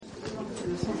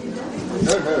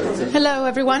Hello,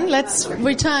 everyone. Let's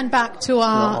return back to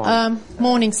our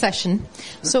morning session.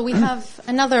 So we have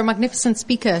another magnificent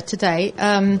speaker today.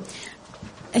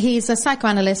 He's a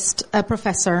psychoanalyst, a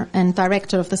professor, and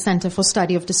director of the Center for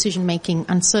Study of Decision-Making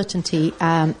Uncertainty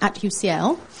at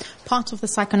UCL, part of the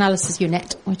psychoanalysis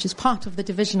unit, which is part of the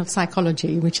division of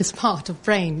psychology, which is part of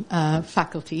brain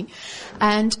faculty.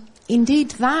 And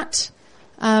indeed, that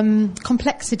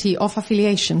complexity of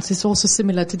affiliations is also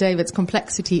similar to David's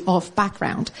complexity of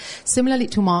background. Similarly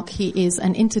to Mark, he is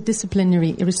an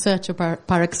interdisciplinary researcher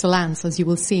par excellence, as you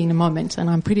will see in a moment, and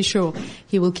I'm pretty sure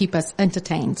he will keep us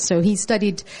entertained. So he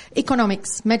studied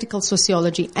economics, medical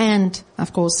sociology, and,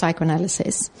 of course,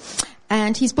 psychoanalysis.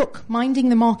 And his book, Minding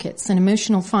the Markets, an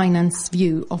emotional finance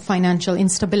view of financial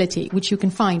instability, which you can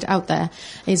find out there,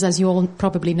 is, as you all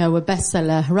probably know, a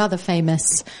bestseller, rather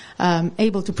famous,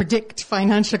 able to predict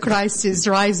financial crisis,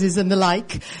 rises and the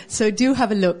like. So do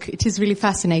have a look. It is really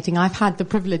fascinating. I've had the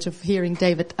privilege of hearing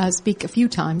David speak a few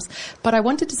times. But I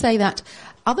wanted to say that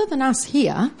other than us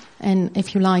here, and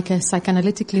if you like, a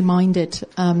psychoanalytically minded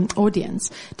audience,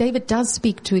 David does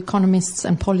speak to economists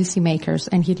and policymakers,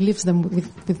 and he leaves them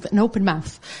with an open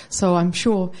mouth. So I'm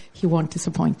sure he won't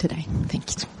disappoint today. Thank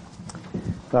you.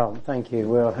 Well, thank you.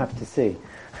 We'll have to see.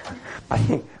 I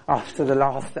think after the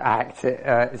last act,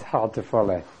 it's hard to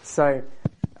follow. So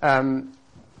I'm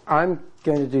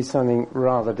going to do something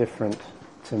rather different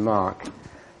to Mark,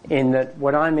 in that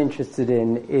what I'm interested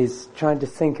in is trying to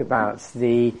think about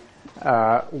the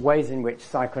ways in which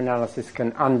psychoanalysis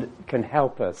can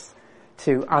help us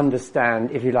to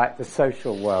understand, if you like, the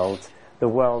social world, the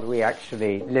world we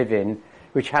actually live in,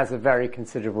 which has a very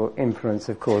considerable influence,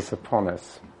 of course, upon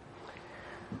us.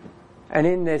 And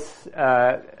in this,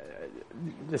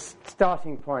 the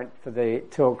starting point for the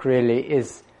talk really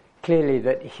is clearly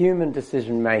that human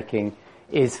decision-making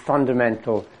is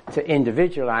fundamental to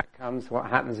individual outcomes, what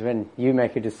happens when you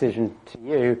make a decision to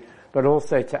you, but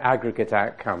also to aggregate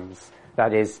outcomes,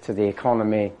 that is, to the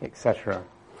economy, etc.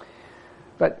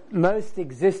 But most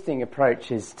existing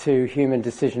approaches to human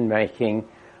decision-making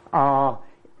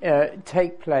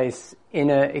take place in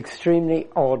an extremely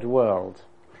odd world.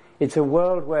 It's a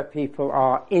world where people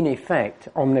are, in effect,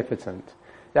 omnipotent.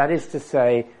 That is to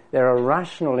say, there are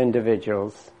rational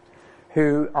individuals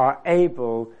who are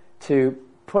able to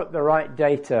put the right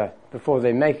data before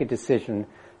they make a decision,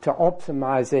 to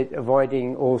optimize it,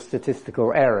 avoiding all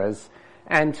statistical errors,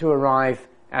 and to arrive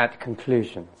at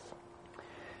conclusions.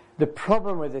 The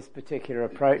problem with this particular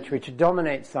approach, which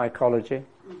dominates psychology,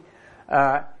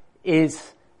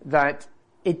 is that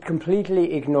it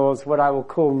completely ignores what I will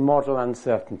call model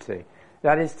uncertainty.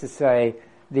 That is to say,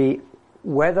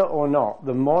 whether or not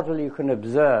the model you can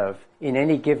observe in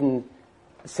any given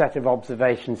set of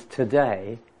observations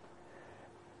today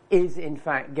is in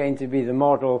fact going to be the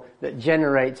model that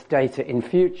generates data in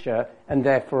future and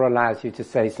therefore allows you to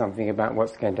say something about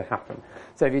what's going to happen.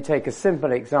 So if you take a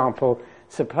simple example,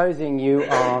 supposing you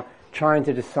are trying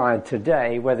to decide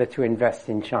today whether to invest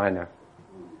in China.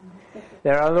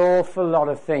 There are an awful lot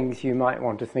of things you might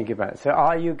want to think about. So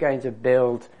are you going to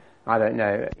build, I don't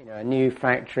know, a new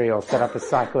factory or set up a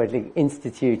psychoanalytic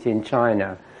institute in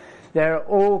China? There are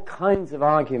all kinds of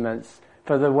arguments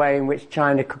for the way in which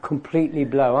China could completely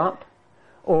blow up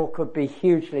or could be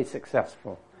hugely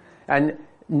successful. And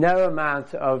no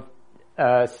amount of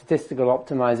statistical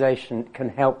optimization can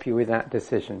help you with that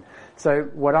decision. So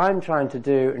what I'm trying to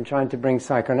do and trying to bring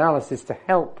psychoanalysis to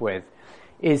help with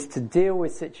is to deal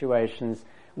with situations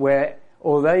where,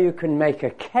 although you can make a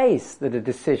case that a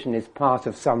decision is part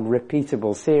of some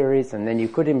repeatable series and then you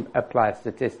could apply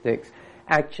statistics,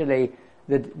 actually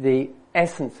the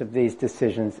essence of these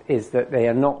decisions is that they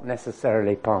are not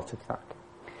necessarily part of that.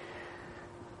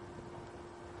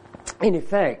 In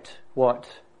effect, what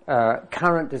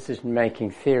current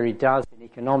decision-making theory does in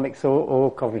economics or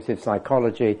cognitive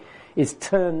psychology is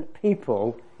turn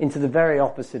people into the very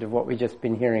opposite of what we've just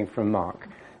been hearing from Mark.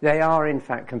 They are, in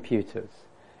fact, computers.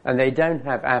 And they don't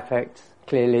have affects,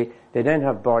 clearly. They don't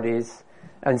have bodies.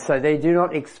 And so they do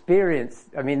not experience,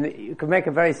 I mean, you can make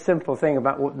a very simple thing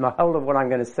about the whole of what I'm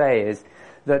going to say is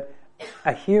that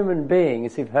a human being,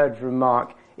 as you've heard from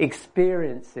Mark,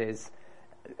 experiences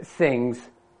things,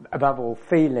 above all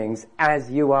feelings,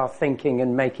 as you are thinking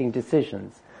and making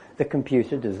decisions. The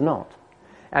computer does not.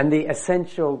 And the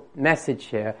essential message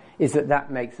here is that that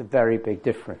makes a very big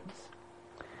difference.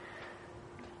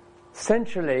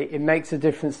 Centrally, it makes a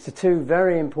difference to two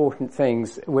very important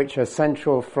things which are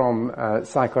central from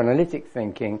psychoanalytic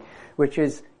thinking, which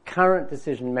is current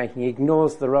decision-making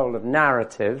ignores the role of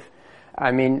narrative.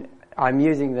 I mean, I'm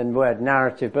using the word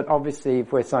narrative, but obviously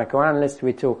if we're psychoanalysts,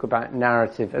 we talk about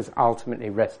narrative as ultimately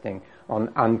resting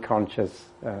on unconscious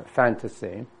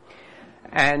fantasy.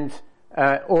 And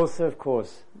also, of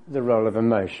course, the role of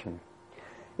emotion.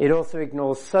 It also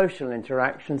ignores social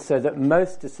interaction, so that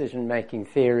most decision-making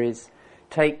theories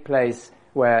take place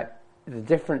where the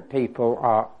different people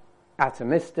are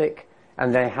atomistic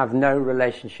and they have no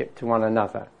relationship to one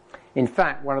another. In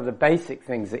fact, one of the basic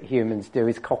things that humans do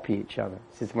is copy each other.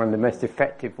 This is one of the most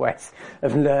effective ways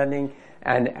of learning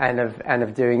and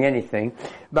of doing anything.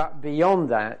 But beyond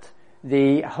that,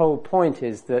 the whole point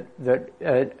is that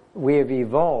we have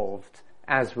evolved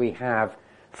as we have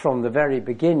from the very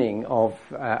beginning of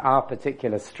our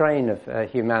particular strain of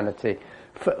humanity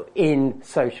in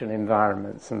social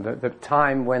environments, and the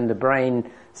time when the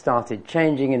brain started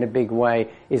changing in a big way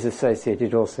is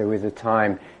associated also with a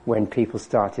time when people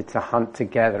started to hunt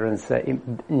together and say,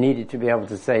 needed to be able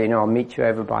to say, I'll meet you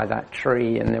over by that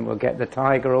tree and then we'll get the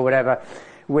tiger or whatever,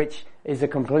 which is a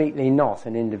completely not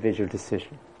an individual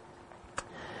decision.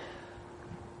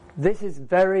 This is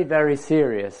very, very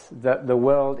serious that the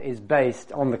world is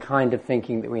based on the kind of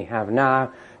thinking that we have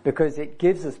now, because it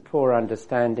gives us poor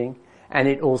understanding and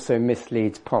it also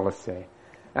misleads policy.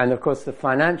 And of course the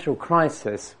financial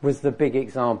crisis was the big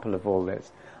example of all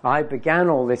this. I began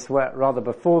all this work rather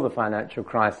before the financial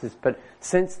crisis, but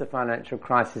since the financial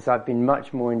crisis I've been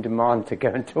much more in demand to go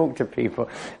and talk to people,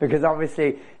 because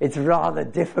obviously it's rather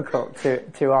difficult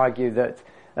to argue that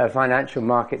financial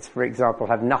markets, for example,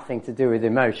 have nothing to do with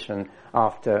emotion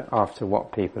after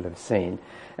what people have seen.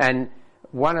 And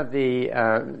one of the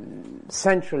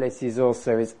central issues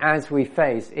also is, as we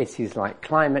face issues like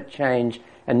climate change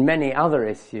and many other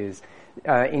issues,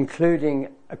 including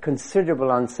a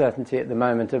considerable uncertainty at the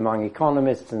moment among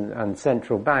economists and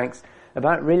central banks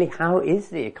about really how is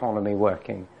the economy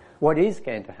working? What is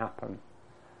going to happen?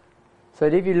 So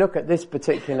if you look at this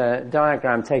particular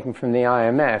diagram taken from the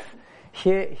IMF,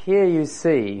 here you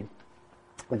see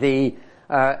the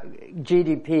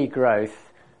GDP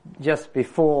growth just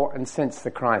before and since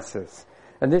the crisis.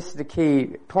 And this is the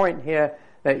key point here,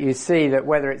 that you see that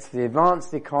whether it's the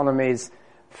advanced economies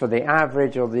for the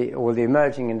average or the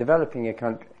emerging and developing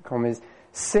economies,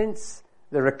 since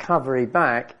the recovery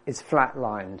back is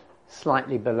flatlined,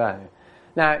 slightly below.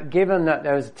 Now, given that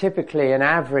there was typically an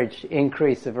average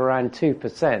increase of around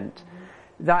 2%,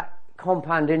 that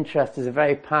compound interest is a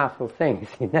very powerful thing,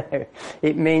 as you know.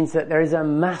 It means that there is a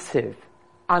massive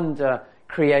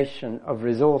under-creation of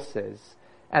resources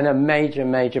and a major,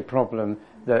 major problem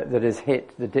that has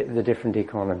hit the different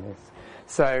economies.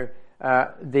 So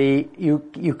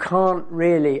you can't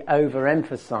really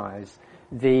overemphasize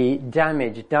the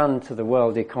damage done to the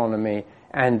world economy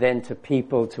and then to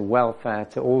people, to welfare,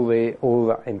 to all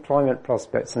the employment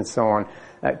prospects and so on,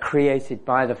 created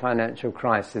by the financial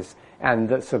crisis and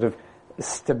the sort of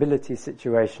stability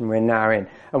situation we're now in.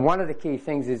 And one of the key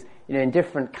things is, in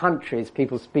different countries,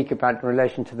 people speak about in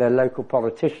relation to their local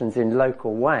politicians in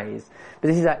local ways, but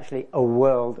this is actually a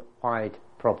worldwide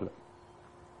problem.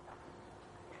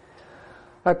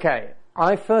 Okay,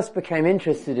 I first became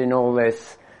interested in all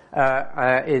this.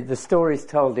 The story's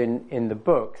told in the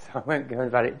book, so I won't go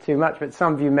about it too much, but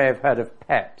some of you may have heard of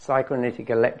PEP, Psychoanalytic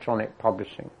Electronic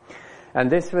Publishing. And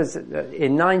this was,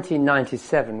 in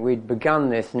 1997, we'd begun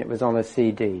this and it was on a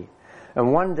CD.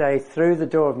 And one day, through the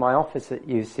door of my office at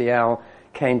UCL,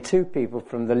 came two people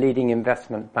from the leading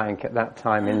investment bank at that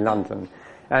time in London.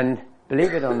 And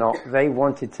believe it or not, they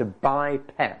wanted to buy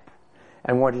PEP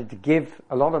and wanted to give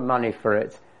a lot of money for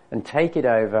it and take it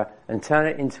over and turn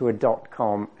it into a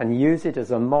 .com and use it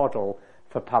as a model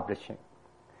for publishing.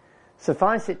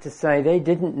 Suffice it to say, they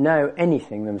didn't know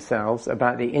anything themselves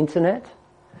about the internet,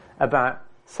 about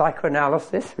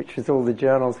psychoanalysis, which was all the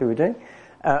journals we were doing,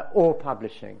 or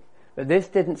publishing. But this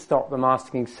didn't stop them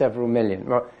asking several million.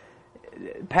 Well,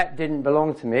 PEP didn't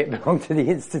belong to me, it belonged to the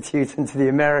Institute and to the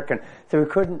American, so we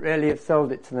couldn't really have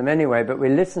sold it to them anyway, but we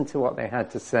listened to what they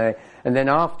had to say, and then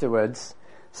afterwards,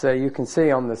 so you can see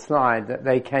on the slide that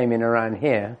they came in around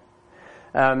here,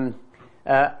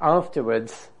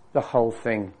 afterwards the whole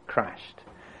thing crashed.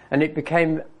 And it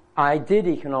became, I did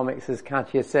economics, as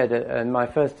Katya said, in my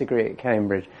first degree at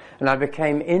Cambridge, and I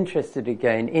became interested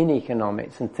again in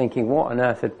economics and thinking what on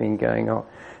earth had been going on.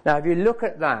 Now, if you look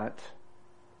at that,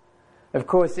 of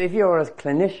course, if you're a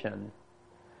clinician,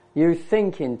 you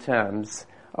think in terms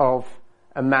of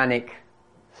a manic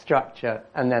structure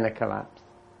and then a collapse,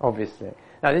 obviously.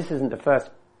 Now, this is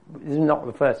not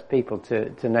the first people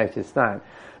to notice that,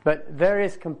 but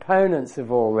various components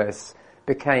of all this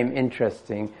became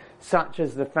interesting, such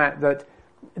as the fact that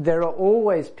there are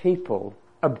always people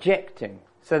objecting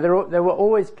So there were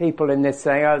always people in this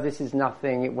saying, oh, this is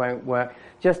nothing, it won't work.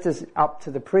 Just as up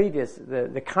to the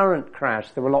current crash,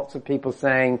 there were lots of people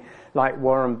saying, like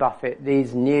Warren Buffett,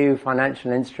 these new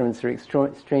financial instruments are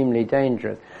extremely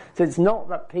dangerous. So it's not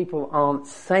that people aren't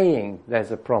saying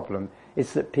there's a problem,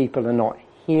 it's that people are not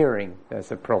hearing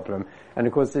there's a problem. And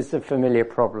of course this is a familiar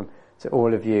problem to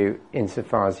all of you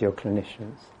insofar as you're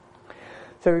clinicians.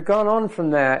 So we've gone on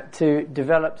from there to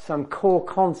develop some core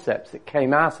concepts that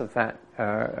came out of that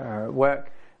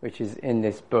work, which is in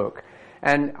this book.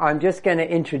 And I'm just going to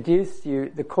introduce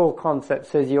you the core concepts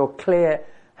so you're clear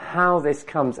how this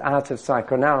comes out of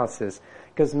psychoanalysis,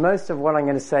 because most of what I'm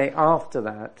going to say after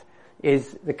that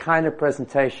is the kind of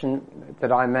presentation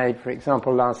that I made, for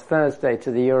example, last Thursday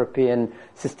to the European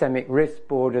Systemic Risk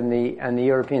Board and the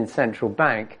European Central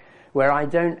Bank, where I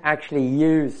don't actually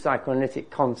use psychoanalytic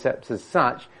concepts as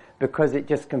such because it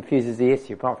just confuses the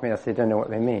issue. Apart from me, I say, don't know what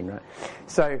they mean, right?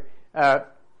 So,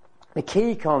 the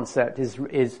key concept is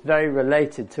very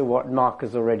related to what Mark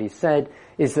has already said,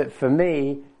 is that for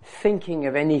me, thinking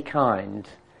of any kind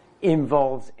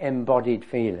involves embodied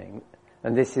feeling.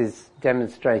 And this is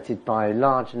demonstrated by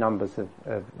large numbers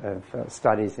of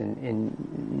studies in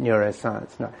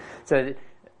neuroscience now. So,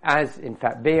 as in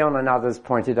fact Bion and others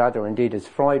pointed out, or indeed as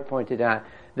Freud pointed out,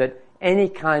 that any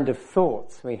kind of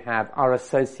thoughts we have are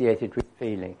associated with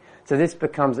feeling. So this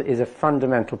is a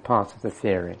fundamental part of the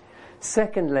theory.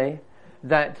 Secondly,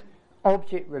 that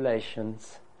object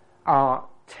relations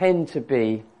tend to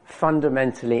be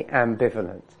fundamentally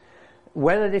ambivalent.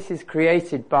 Whether this is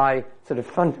created by sort of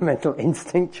fundamental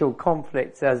instinctual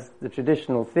conflicts as the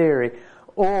traditional theory,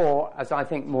 or, as I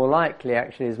think more likely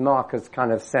actually as Mark has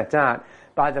kind of set out,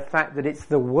 by the fact that it's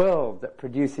the world that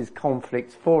produces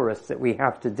conflicts for us that we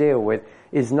have to deal with,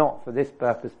 is not for this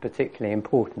purpose particularly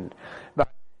important.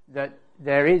 But that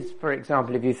there is, for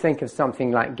example, if you think of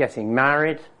something like getting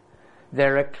married,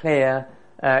 there are clear,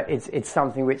 it's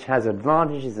something which has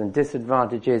advantages and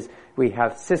disadvantages. We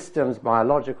have systems,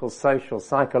 biological, social,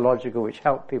 psychological, which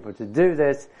help people to do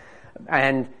this.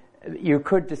 And you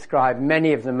could describe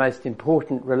many of the most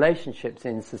important relationships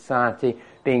in society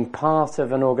being part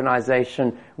of an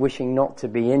organization, wishing not to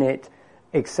be in it,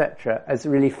 etc., as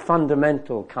really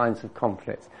fundamental kinds of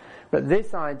conflicts. But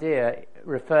this idea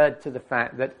referred to the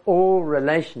fact that all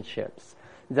relationships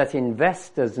that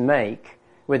investors make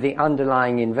with the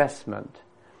underlying investment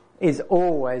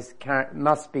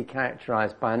must be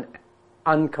characterized by an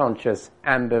unconscious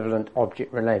ambivalent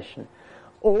object relation.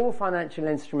 All financial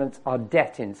instruments are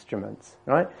debt instruments,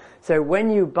 right? So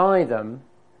when you buy them,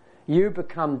 you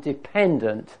become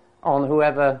dependent on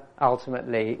whoever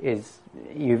ultimately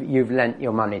you've lent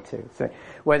your money to. So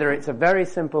whether it's a very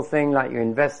simple thing like you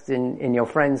invest in your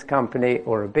friend's company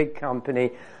or a big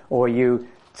company, or you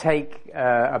take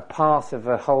a part of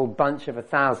a whole bunch of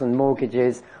 1,000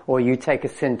 mortgages, or you take a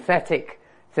synthetic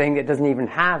thing that doesn't even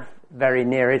have very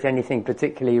near it anything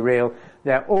particularly real,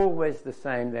 they're always the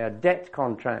same. They are debt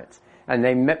contracts, and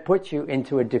they put you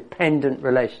into a dependent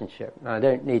relationship. Now, I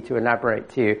don't need to elaborate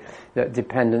to you that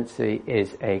dependency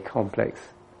is a complex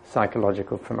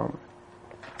psychological phenomenon.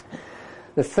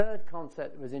 The third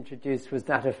concept that was introduced was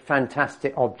that of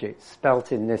fantastic objects,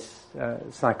 spelt in this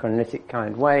psychoanalytic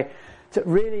kind way,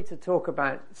 to talk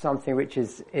about something which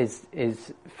is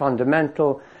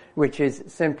fundamental, which is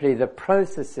simply the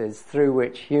processes through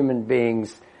which human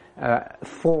beings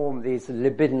form these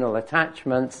libidinal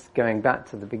attachments, going back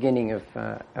to the beginning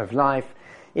of life,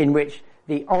 in which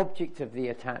the object of the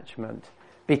attachment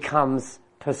becomes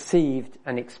perceived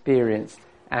and experienced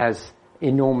as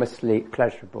enormously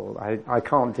pleasurable. I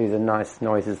can't do the nice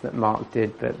noises that Mark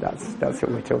did, but that's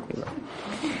what we're talking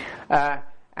about.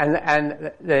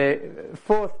 And the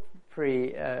fourth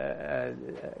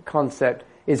concept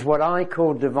is what I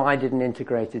call divided and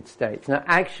integrated states. Now,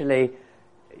 actually,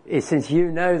 since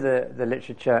you know the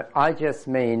literature, I just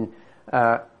mean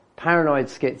paranoid,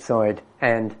 schizoid,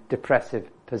 and depressive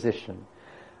position.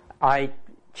 I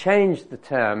changed the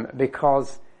term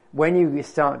because when you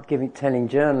start telling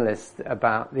journalists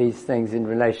about these things in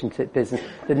relation to business,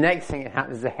 the next thing that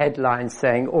happens is a headline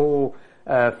saying all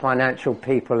financial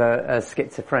people are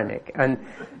schizophrenic. And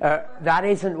that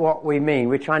isn't what we mean.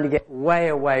 We're trying to get way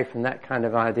away from that kind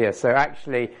of idea. So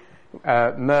actually,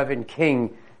 Mervyn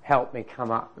King helped me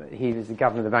come up, he was the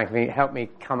governor of the Bank of England, helped me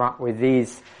come up with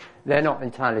these. They're not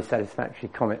entirely satisfactory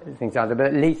things either, but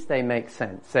at least they make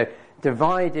sense. So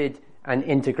divided and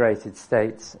integrated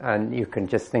states, and you can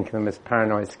just think of them as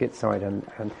paranoid, schizoid,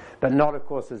 but not, of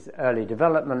course, as early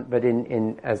development, but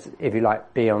as, if you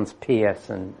like, Bion's PS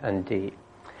and D.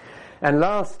 And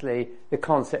lastly, the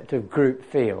concept of group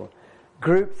feel.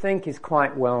 Groupthink is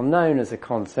quite well known as a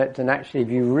concept, and actually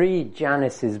if you read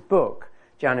Janis's book,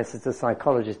 Janis is the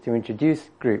psychologist who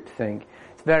introduced groupthink,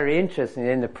 it's very interesting.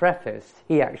 In the preface,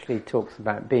 he actually talks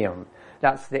about Bion.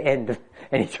 That's the end of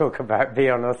any talk about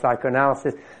Bion or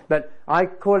psychoanalysis. But I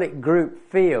call it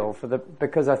group feel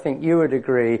because I think you would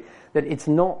agree that it's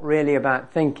not really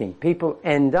about thinking. People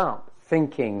end up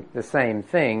thinking the same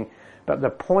thing, but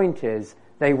the point is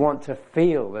they want to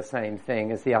feel the same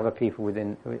thing as the other people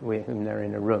with whom they're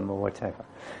in a room or whatever.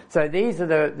 So these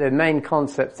are the main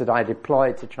concepts that I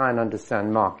deployed to try and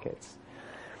understand markets.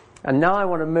 And now I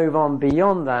want to move on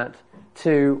beyond that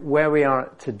to where we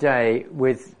are today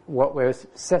with what we're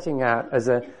setting out as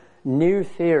a new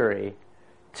theory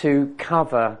to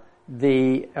cover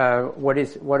the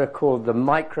what are called the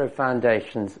micro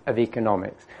foundations of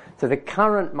economics. So the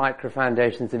current micro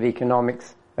foundations of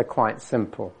economics are quite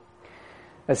simple.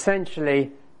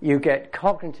 Essentially, you get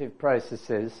cognitive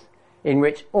processes in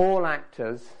which all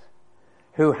actors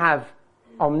who have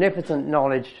omnipotent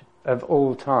knowledge of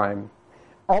all time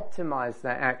optimize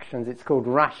their actions. It's called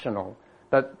rational.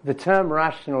 But the term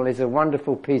rational is a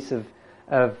wonderful piece of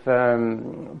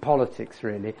politics,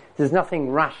 really. There's nothing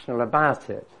rational about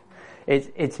it.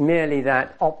 It's merely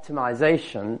that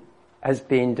optimization has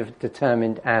been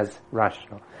determined as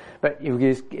rational. But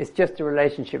it's just a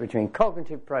relationship between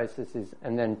cognitive processes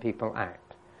and then people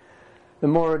act. The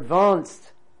more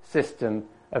advanced system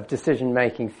of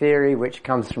decision-making theory, which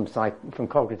comes from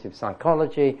cognitive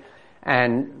psychology,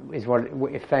 and is what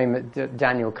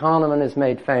Daniel Kahneman has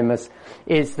made famous,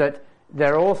 is that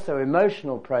there are also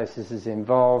emotional processes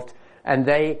involved, and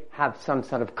they have some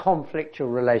sort of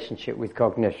conflictual relationship with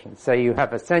cognition. So you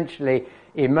have essentially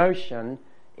emotion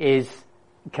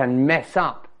can mess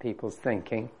up people's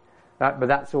thinking, right? But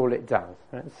that's all it does.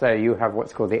 Right? So you have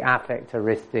what's called the affect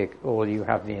heuristic, or you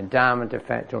have the endowment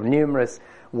effect, or numerous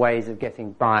ways of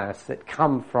getting bias that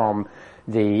come from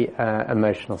the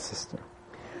emotional system.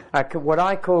 What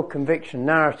I call conviction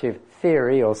narrative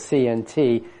theory, or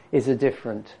CNT, is a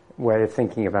different way of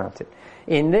thinking about it.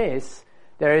 In this,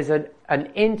 there is an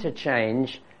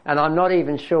interchange, and I'm not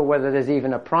even sure whether there's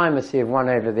even a primacy of one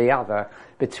over the other,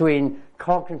 between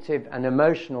cognitive and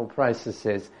emotional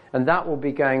processes, and that will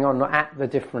be going on at the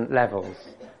different levels,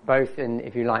 both in,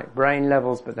 if you like, brain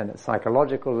levels, but then at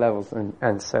psychological levels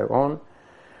and so on.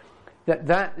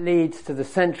 That leads to the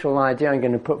central idea I'm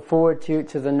going to put forward to you,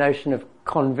 to the notion of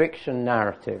conviction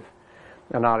narrative.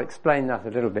 And I'll explain that a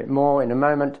little bit more in a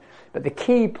moment. But the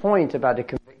key point about a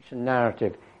conviction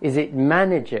narrative is it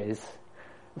manages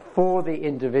for the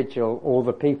individual or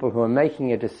the people who are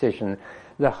making a decision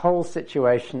the whole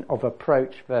situation of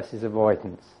approach versus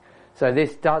avoidance. So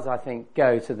this does, I think,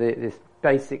 go to this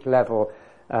basic level,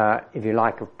 if you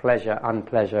like, of pleasure,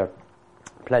 unpleasure,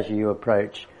 pleasure you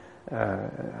approach,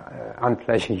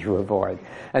 unpleasure you avoid.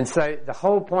 And so the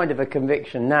whole point of a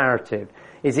conviction narrative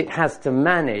is it has to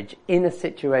manage in a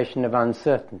situation of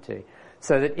uncertainty,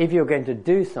 so that if you're going to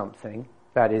do something,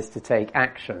 that is to take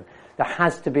action, there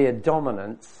has to be a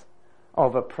dominance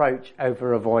of approach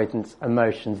over avoidance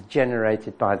emotions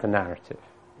generated by the narrative.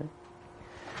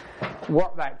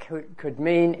 What that could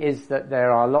mean is that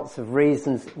there are lots of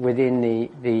reasons within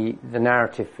the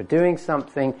narrative for doing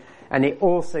something, and it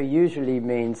also usually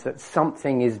means that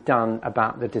something is done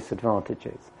about the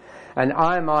disadvantages. And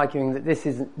I am arguing that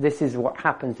this is what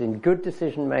happens in good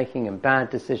decision making and bad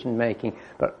decision making,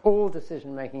 but all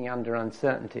decision making under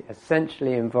uncertainty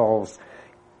essentially involves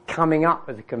coming up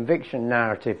with a conviction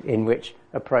narrative in which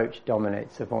approach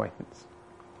dominates avoidance.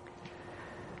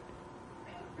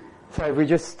 So if we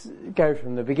just go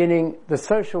from the beginning, the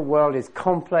social world is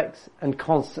complex and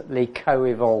constantly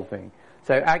co-evolving.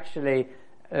 So actually,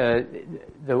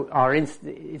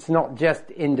 it's not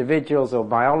just individuals or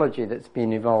biology that's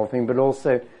been evolving, but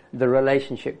also the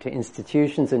relationship to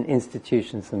institutions and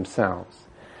institutions themselves.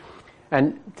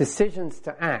 And decisions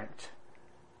to act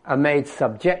are made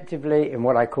subjectively in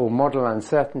what I call model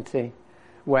uncertainty,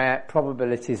 where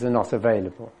probabilities are not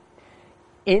available.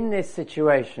 In this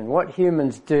situation, what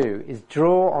humans do is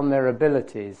draw on their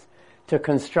abilities to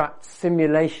construct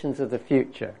simulations of the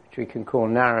future, which we can call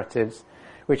narratives,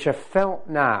 which are felt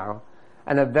now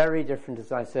and are very different,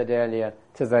 as I said earlier,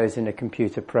 to those in a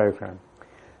computer program.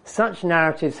 Such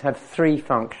narratives have three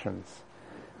functions.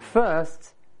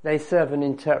 First, they serve an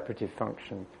interpretive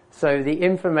function. So the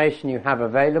information you have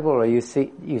available or you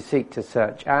seek to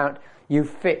search out, you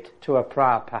fit to a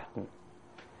prior pattern.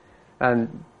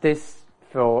 And this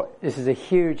is a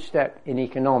huge step in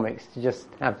economics to just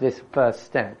have this first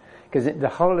step, because the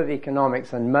whole of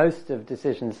economics and most of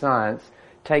decision science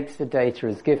takes the data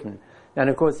as given. And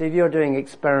of course, if you're doing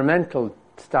experimental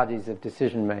studies of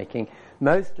decision making.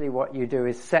 Mostly what you do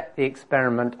is set the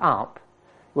experiment up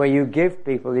where you give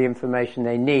people the information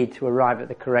they need to arrive at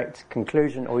the correct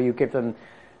conclusion, or you give them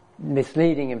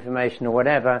misleading information or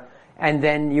whatever, and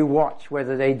then you watch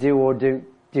whether they do or do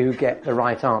get the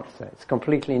right answer. It's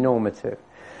completely normative.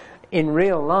 In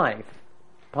real life,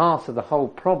 part of the whole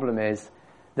problem is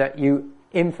that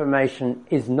information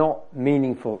is not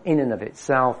meaningful in and of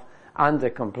itself. Under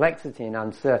complexity and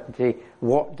uncertainty,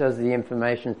 what does the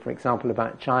information, for example,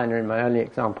 about China in my early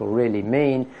example, really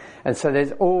mean? And so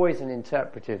there's always an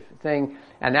interpretive thing,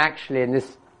 and actually, and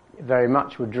this very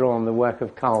much would draw on the work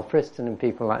of Carl Friston and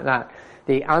people like that,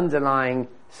 the underlying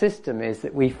system is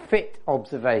that we fit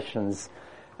observations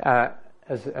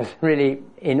as really,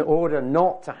 in order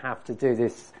not to have to do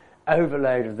this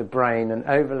overload of the brain and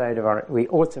overload of we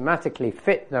automatically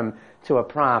fit them to a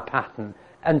prior pattern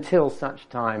until such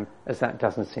time as that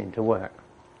doesn't seem to work.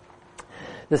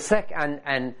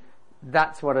 And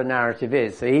that's what a narrative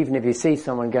is. So even if you see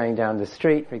someone going down the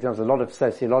street, for example, there's a lot of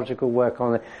sociological work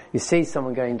on it, you see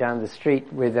someone going down the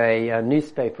street with a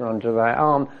newspaper under their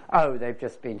arm, oh, they've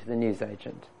just been to the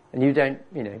newsagent. And you don't,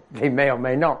 they may or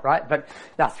may not, right? But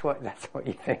that's what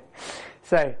you think.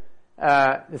 So,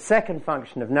 the second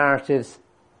function of narratives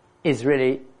is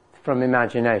really from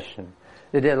imagination.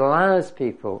 That it allows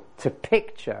people to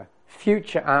picture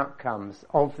future outcomes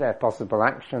of their possible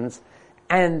actions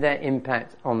and their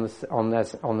impact on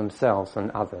themselves and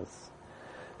others.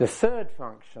 The third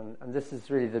function, and this is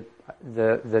really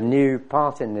the new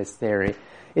part in this theory,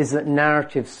 is that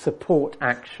narratives support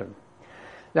action.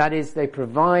 That is, they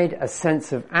provide a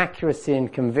sense of accuracy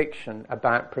and conviction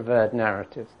about preferred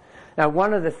narratives. Now,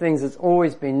 one of the things that's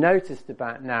always been noticed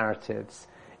about narratives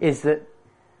is that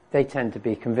they tend to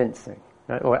be convincing.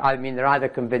 Or, I mean, they're either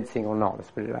convincing or not,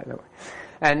 let's put it like that way.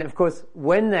 And, of course,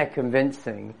 when they're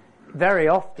convincing, very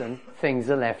often things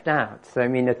are left out. So, I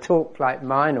mean, a talk like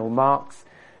mine or Mark's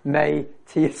may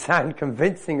to you sound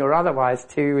convincing or otherwise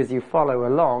to you as you follow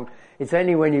along. It's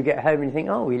only when you get home and you think,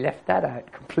 oh, we left that out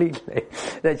completely,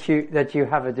 that you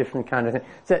have a different kind of thing.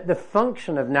 So the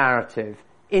function of narrative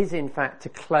is, in fact, to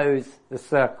close the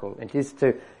circle. It is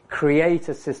to create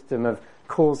a system of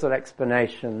causal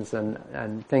explanations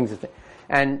and things.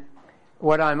 And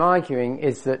what I'm arguing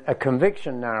is that a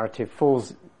conviction narrative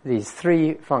falls these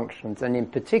three functions, and in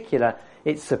particular,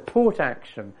 it's support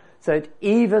action. So that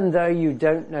even though you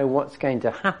don't know what's going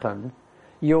to happen,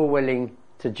 you're willing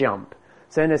to jump.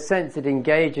 So in a sense, it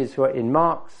engages what in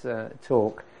Mark's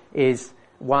talk is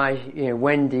why,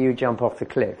 when do you jump off the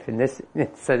cliff?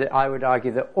 So that I would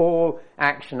argue that all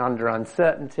action under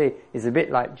uncertainty is a bit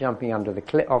like jumping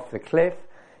off the cliff.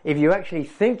 If you actually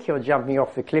think you're jumping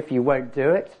off the cliff, you won't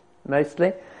do it,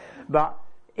 mostly. But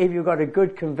if you've got a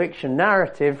good conviction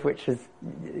narrative, which is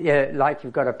like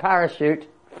you've got a parachute,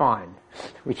 fine,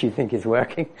 which you think is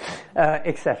working,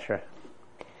 etc.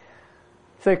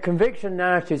 So conviction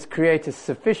narratives create a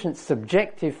sufficient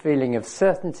subjective feeling of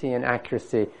certainty and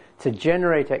accuracy to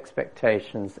generate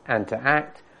expectations and to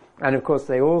act. And of course,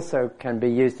 they also can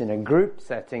be used in a group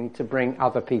setting to bring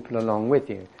other people along with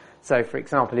you. So, for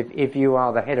example, if you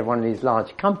are the head of one of these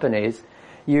large companies,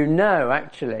 you know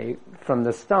actually from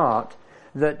the start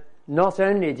that not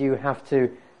only do you have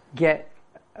to get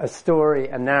a story,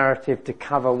 a narrative to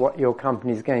cover what your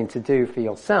company is going to do for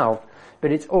yourself,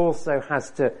 but it also has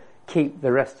to keep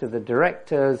the rest of the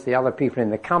directors, the other people in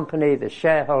the company, the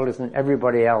shareholders and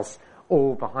everybody else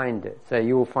all behind it. So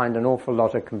you will find an awful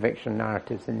lot of conviction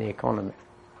narratives in the economy.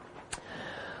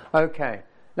 Okay.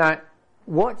 Now,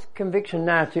 what conviction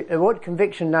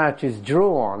narratives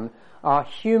draw on are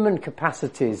human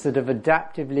capacities that have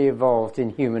adaptively evolved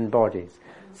in human bodies.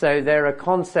 So there are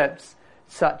concepts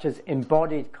such as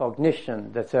embodied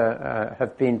cognition that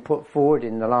have been put forward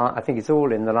in the last, I think it's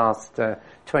all in the last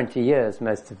 20 years,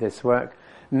 most of this work.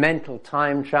 Mental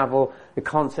time travel, the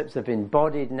concepts of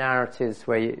embodied narratives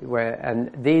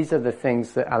and these are the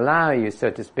things that allow you, so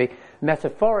to speak,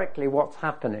 metaphorically what's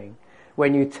happening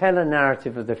when you tell a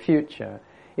narrative of the future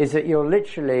is that you're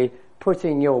literally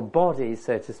putting your body,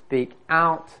 so to speak,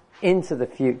 out into the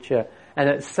future and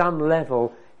at some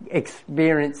level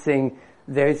experiencing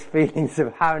those feelings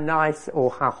of how nice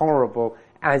or how horrible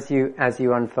as you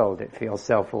unfold it for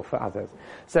yourself or for others.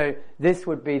 So this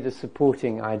would be the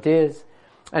supporting ideas.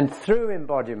 And through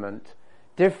embodiment,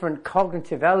 different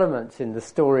cognitive elements in the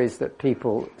stories that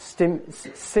people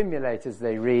simulate as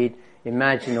they read,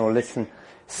 imagine or listen,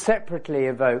 separately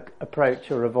evoke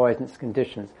approach or avoidance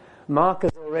conditions. Mark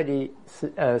has already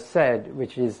said,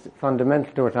 which is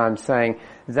fundamental to what I'm saying,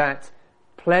 that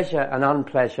pleasure and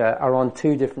unpleasure are on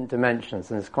two different dimensions,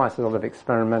 and there's quite a lot of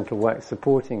experimental work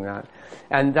supporting that.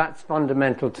 And that's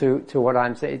fundamental to what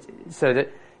I'm saying. So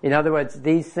that, in other words,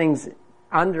 these things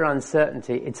under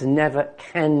uncertainty,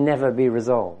 can never be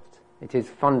resolved. It is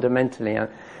fundamentally,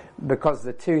 because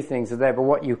the two things are there. But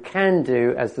what you can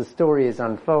do as the story is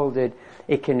unfolded,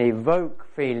 it can evoke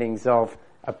feelings of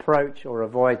approach or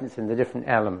avoidance in the different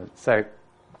elements. So,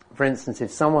 for instance,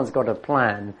 if someone's got a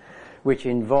plan which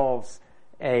involves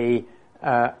a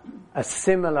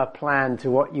similar plan to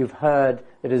what you've heard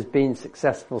that has been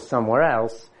successful somewhere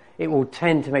else, it will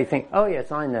tend to make you think, oh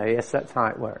yes, I know, yes, that's how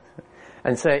it works.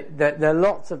 And so there are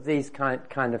lots of these kind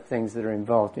of things that are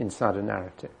involved inside a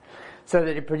narrative. So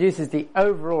that it produces the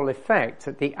overall effect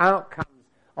that the outcomes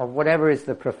of whatever is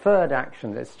the preferred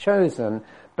action that's chosen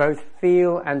both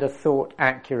feel and are thought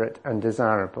accurate and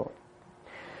desirable.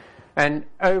 And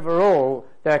overall,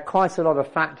 there are quite a lot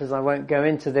of factors. I won't go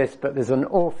into this, but there's an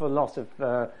awful lot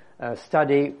of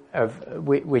study of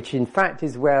which in fact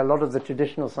is where a lot of the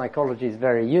traditional psychology is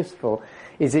very useful,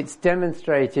 is it's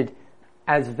demonstrated,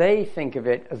 as they think of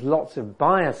it, as lots of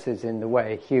biases in the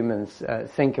way humans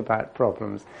think about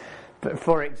problems. But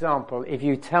for example, if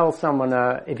you tell someone,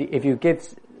 if you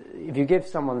give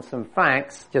someone some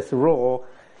facts, just raw,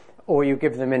 or you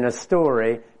give them in a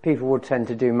story, people will tend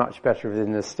to do much better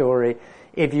within the story.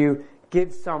 If you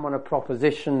give someone a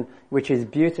proposition which is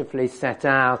beautifully set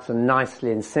out and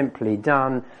nicely and simply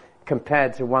done,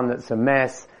 compared to one that's a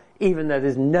mess, even though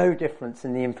there's no difference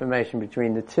in the information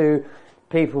between the two,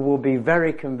 people will be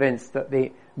very convinced that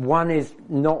the one is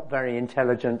not very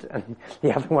intelligent and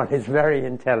the other one is very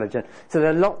intelligent. So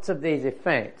there are lots of these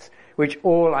effects which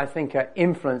all, I think, are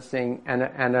influencing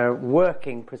and are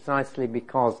working precisely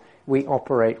because we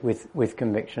operate with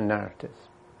conviction narratives.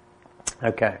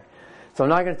 Okay. So I'm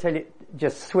now going to tell you,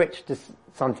 just switch to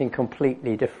something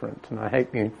completely different, and I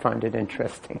hope you find it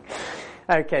interesting.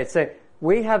 Okay, so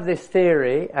we have this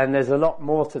theory, and there's a lot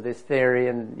more to this theory,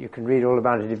 and you can read all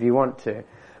about it if you want to,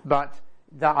 but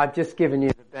that I've just given you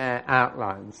the bare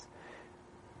outlines.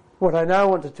 What I now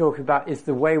want to talk about is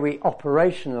the way we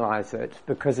operationalize it,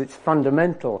 because it's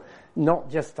fundamental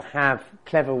not just to have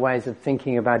clever ways of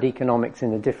thinking about economics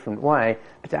in a different way,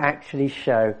 but to actually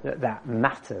show that that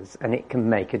matters and it can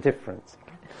make a difference.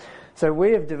 So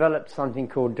we have developed something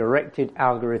called directed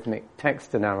algorithmic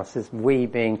text analysis, we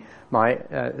being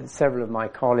several of my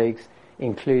colleagues,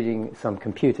 including some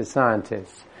computer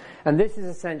scientists. And this is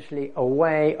essentially a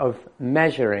way of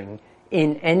measuring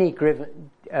in any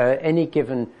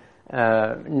given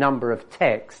number of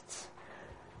texts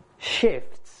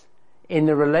shifts in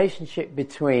the relationship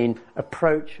between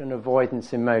approach and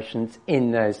avoidance emotions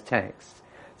in those texts.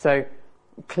 So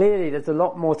clearly there's a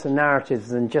lot more to narratives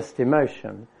than just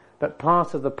emotion, but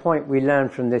part of the point we learn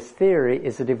from this theory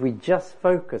is that if we just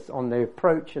focus on the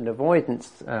approach and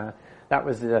avoidance, that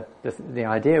was the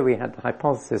idea, we had the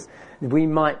hypothesis, we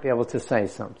might be able to say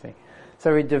something.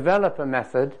 So we develop a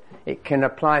method. It can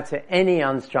apply to any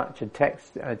unstructured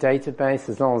text database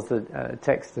as long as the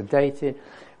texts are dated.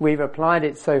 We've applied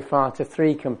it so far to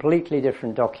 3 completely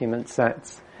different document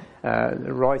sets. The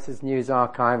Reuters News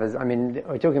Archive,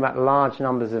 we're talking about large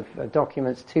numbers of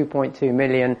documents, 2.2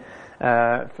 million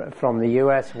from the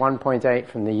US, 1.8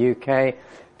 from the UK,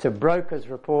 to brokers'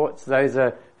 reports. Those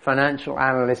are financial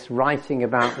analysts writing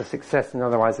about the success and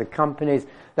otherwise of companies.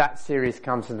 That series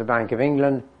comes from the Bank of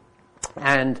England.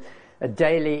 And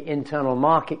daily internal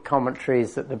market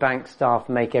commentaries that the bank staff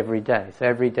make every day. So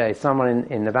every day someone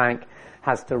in the bank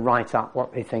has to write up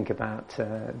what they think about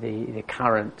the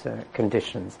current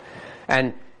conditions.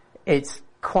 And it's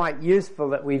quite useful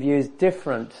that we've used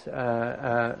different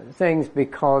things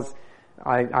because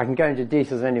I can go into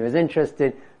details if anyone's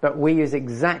interested, but we use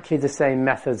exactly the same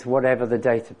methods whatever the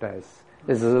database.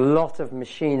 There's a lot of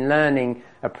machine learning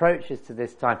approaches to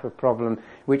this type of problem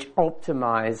which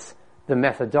optimize the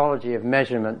methodology of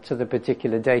measurement to the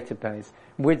particular database.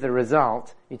 With the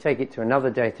result, you take it to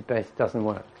another database, it doesn't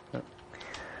work.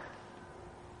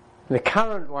 The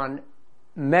current one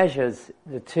measures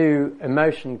the 2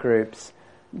 emotion groups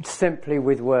simply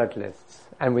with word lists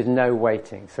and with no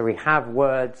weighting. So we have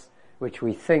words which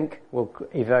we think will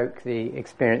evoke the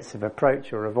experience of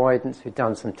approach or avoidance. We've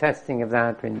done some testing of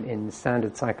that in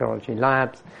standard psychology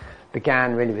labs.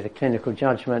 Began really with a clinical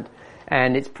judgment.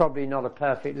 And it's probably not a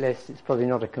perfect list, it's probably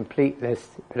not a complete list,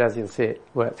 but as you'll see, it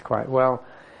works quite well.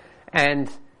 And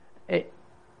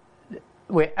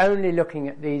we're only looking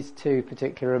at these 2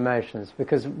 particular emotions,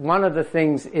 because one of the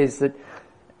things is that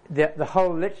the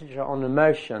whole literature on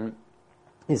emotion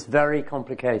is very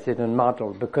complicated and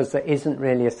muddled because there isn't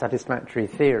really a satisfactory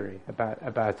theory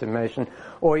about emotion,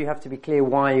 or you have to be clear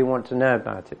why you want to know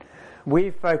about it.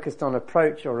 We've focused on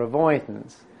approach or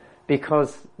avoidance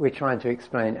because we're trying to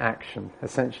explain action,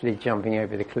 essentially jumping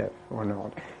over the cliff or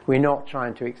not. We're not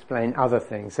trying to explain other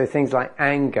things. So things like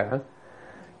anger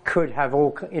could have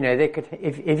all, they could,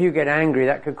 if you get angry,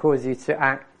 that could cause you to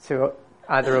act to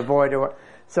either avoid or.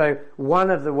 So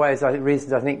one of the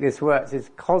reasons I think this works is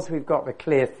because we've got the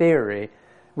clear theory,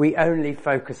 we only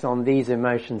focus on these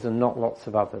emotions and not lots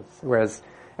of others.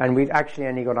 And we've actually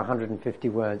only got 150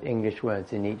 English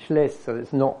words in each list, so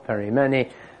it's not very many.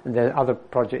 And the other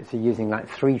projects are using like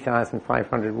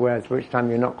 3,500 words, which time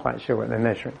you're not quite sure what they're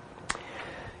measuring.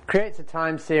 Creates a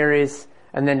time series,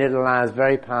 and then it allows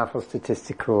very powerful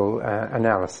statistical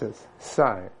analysis.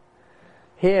 So,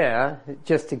 here,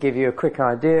 just to give you a quick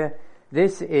idea,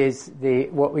 this is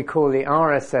what we call the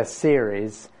RSS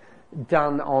series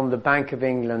done on the Bank of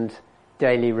England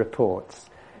daily reports.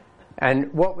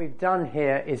 And what we've done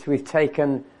here is we've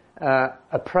taken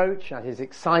approach, that is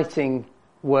exciting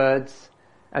words,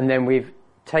 and then we've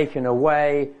taken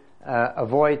away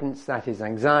avoidance, that is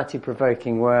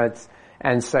anxiety-provoking words.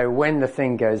 And so when the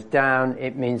thing goes down,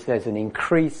 it means there's an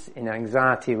increase in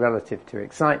anxiety relative to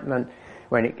excitement.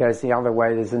 When it goes the other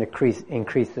way, there's an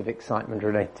increase of excitement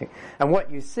relating. And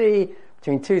what you see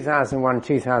between 2001 and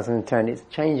 2010, it's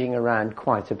changing around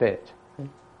quite a bit.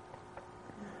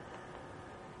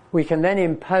 We can then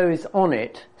impose on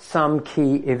it some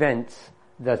key events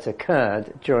that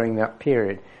occurred during that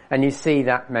period. And you see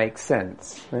that makes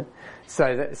sense.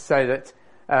 So that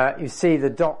you see the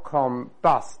dot-com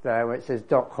bust there, where it says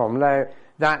dot-com low.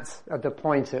 That's at the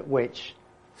point at which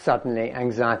suddenly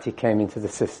anxiety came into the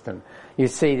system. You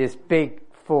see this big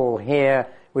fall here,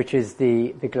 which is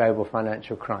the global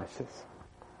financial crisis.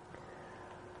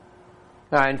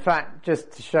 Now, in fact,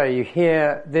 just to show you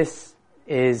here, this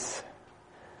is,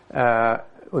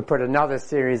 we put another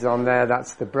series on there,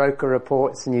 that's the broker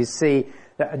reports, and you see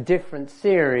that a different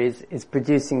series is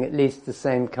producing at least the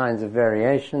same kinds of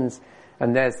variations,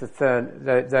 and there's the third,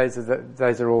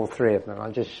 those are all three of them.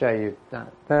 I'll just show you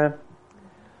that there.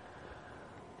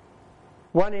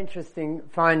 One interesting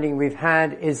finding we've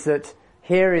had is that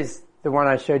here is the one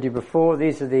I showed you before.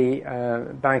 These are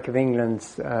the Bank of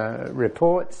England's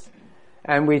reports,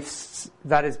 and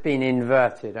that has been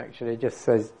inverted actually, just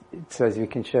so we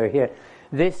can show here.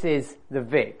 This is the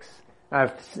VIX.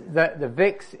 The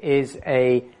VIX is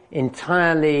a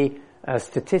entirely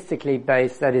statistically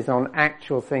based, that is on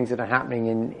actual things that are happening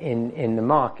in the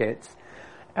markets,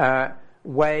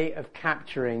 way of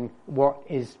capturing what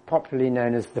is popularly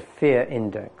known as the fear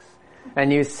index.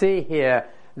 And you see here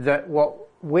that what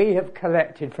we have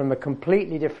collected from a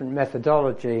completely different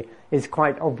methodology is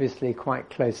quite obviously quite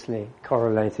closely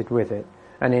correlated with it.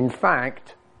 And in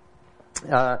fact,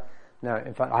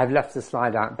 I've left the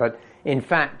slide out, but in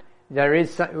fact,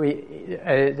 there's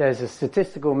a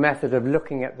statistical method of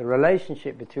looking at the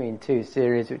relationship between two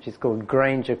series, which is called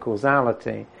Granger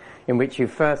causality, in which you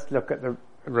first look at the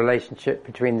relationship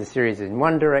between the series in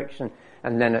one direction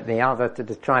and then at the other to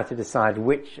try to decide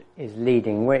which is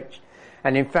leading which.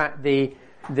 And in fact, the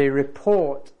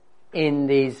report in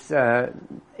these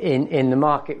in the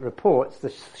market reports,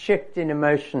 the shift in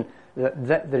emotion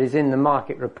that is in the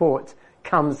market reports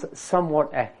comes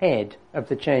somewhat ahead of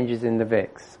the changes in the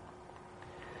VIX.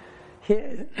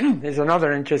 Here, there's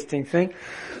another interesting thing.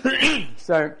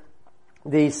 So,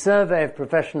 the survey of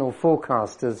professional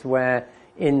forecasters, where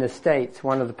in the States,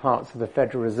 one of the parts of the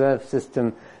Federal Reserve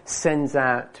System sends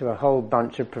out to a whole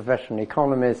bunch of professional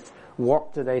economists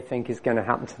what do they think is going to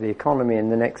happen to the economy in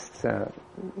the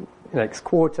next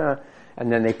quarter,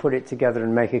 and then they put it together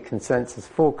and make a consensus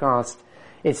forecast.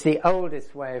 It's the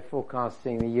oldest way of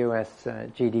forecasting the US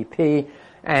GDP,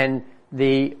 and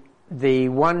the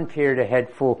one period ahead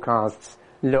forecasts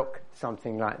look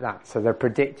something like that. So they're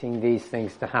predicting these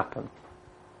things to happen.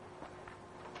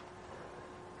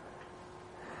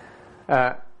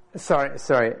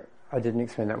 Sorry, I didn't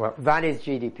explain that well. That is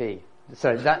GDP.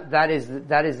 So that is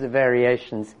the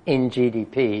variations in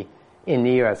GDP in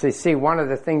the US. So you see, one of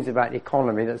the things about the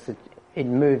economy that's that it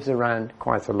moves around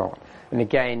quite a lot. And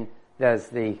again, there's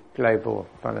the global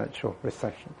financial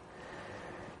recession.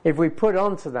 If we put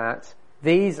onto that,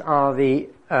 these are the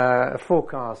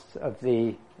forecasts of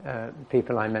the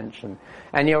people I mentioned.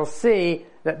 And you'll see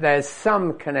that there's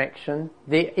some connection.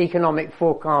 The economic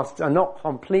forecasts are not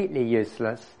completely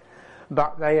useless,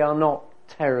 but they are not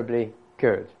terribly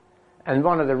good. And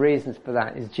one of the reasons for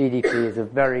that is GDP is a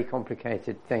very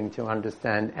complicated thing to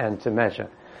understand and to measure.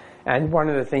 And one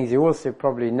of the things you also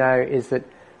probably know is that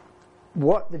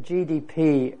what the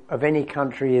GDP of any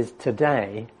country is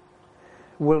today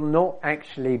will not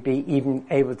actually be even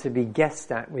able to be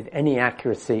guessed at with any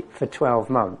accuracy for 12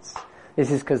 months.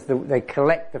 This is because they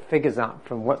collect the figures up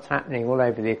from what's happening all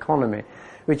over the economy,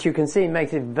 which you can see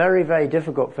makes it very, very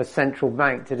difficult for central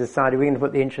bank to decide if we're going to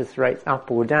put the interest rates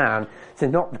up or down. So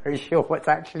not very sure what's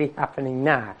actually happening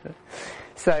now.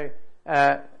 So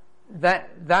that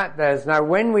there's now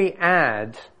when we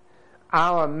add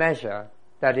our measure,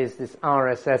 that is this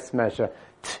RSS measure,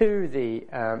 to the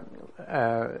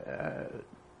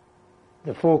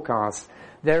forecast,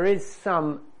 there is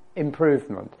some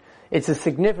improvement. It's a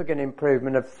significant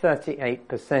improvement of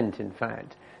 38%, in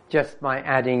fact, just by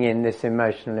adding in this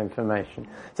emotional information.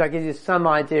 So it gives you some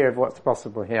idea of what's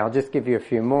possible here. I'll just give you a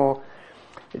few more.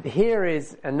 Here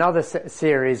is another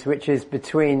series which is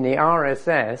between the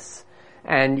RSS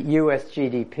and US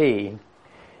GDP,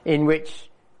 in which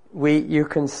you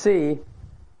can see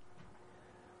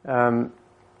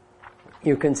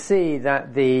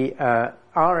that the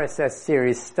RSS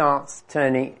series starts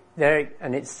turning there,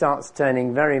 and it starts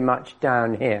turning very much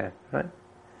down here, right?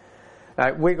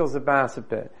 It wiggles about a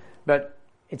bit. But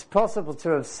it's possible to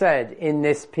have said in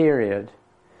this period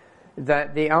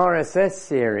that the RSS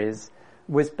series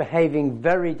was behaving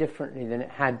very differently than it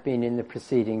had been in the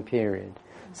preceding period.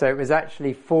 So it was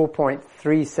actually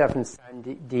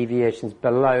 4.37 deviations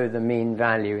below the mean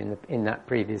value in that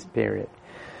previous period.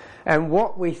 And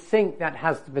what we think that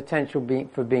has the potential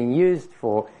for being used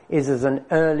for is as an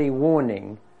early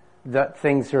warning that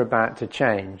things are about to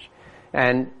change.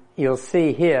 And you'll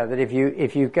see here that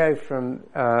if you go from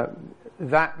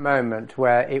that moment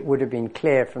where it would have been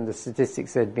clear from the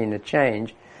statistics there'd been a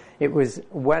change, it was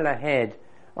well ahead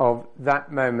of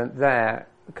that moment there,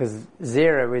 because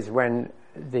 0 is when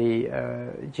the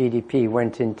GDP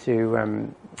went into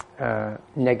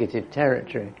negative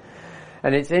territory.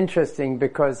 And it's interesting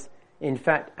because, in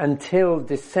fact, until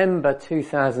December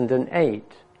 2008,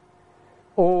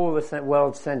 all the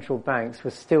world central banks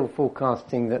were still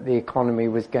forecasting that the economy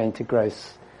was going to grow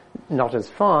not as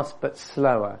fast, but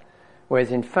slower.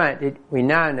 Whereas, in fact, we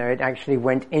now know it actually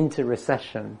went into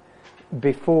recession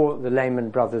before the Lehman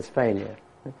Brothers failure.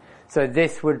 So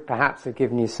this would perhaps have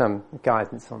given you some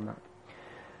guidance on that.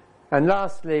 And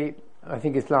lastly,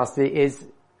 is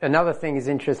another thing is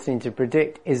interesting to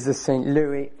predict is the St.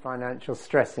 Louis Financial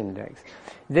Stress Index.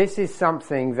 This is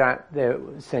something that the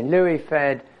St. Louis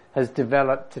Fed has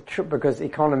developed because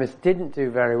economists didn't do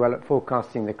very well at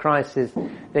forecasting the crisis.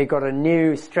 They got a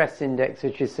new stress index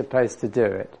which is supposed to do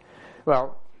it.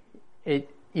 Well,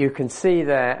 you can see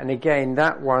there, and again,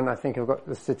 that one, I think I've got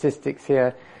the statistics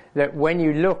here, that when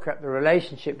you look at the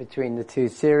relationship between the two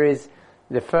series,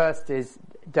 the first is,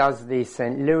 does the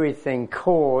St. Louis thing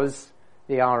cause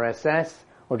the RSS,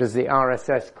 or does the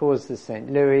RSS cause the St.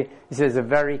 Louis? There's a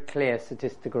very clear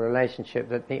statistical relationship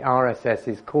that the RSS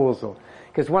is causal.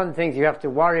 Because one of the things you have to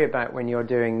worry about when you're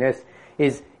doing this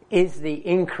is the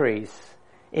increase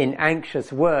in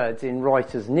anxious words in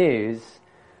Reuters News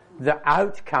the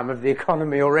outcome of the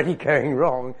economy already going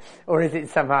wrong, or is it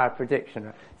somehow a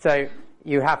prediction? So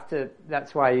you have to,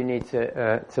 that's why you need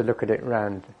to look at it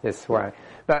round this way.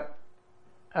 But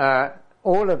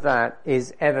all of that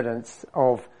is evidence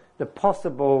of the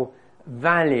possible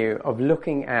value of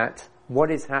looking at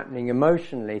what is happening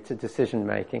emotionally to decision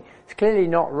making. It's clearly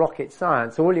not rocket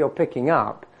science. All you're picking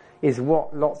up is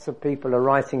what lots of people are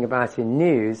writing about in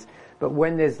news, but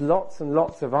when there's lots and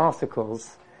lots of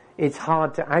articles, it's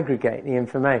hard to aggregate the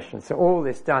information. So all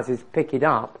this does is pick it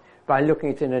up by looking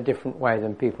at it in a different way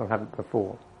than people haven't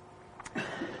before.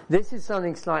 This is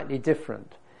something slightly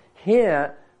different.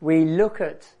 Here we look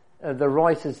at the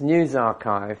Reuters News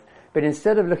Archive, but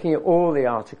instead of looking at all the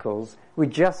articles, we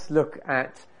just look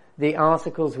at the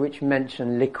articles which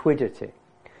mention liquidity.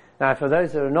 Now, for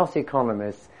those that are not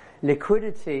economists,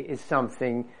 liquidity is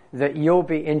something that you'll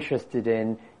be interested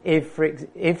in if,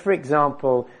 for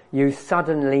example, you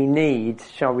suddenly need,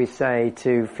 shall we say,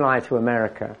 to fly to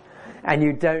America, and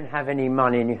you don't have any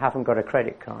money and you haven't got a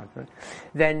credit card, right?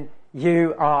 Then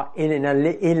you are in an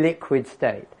illiquid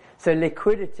state. So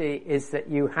liquidity is that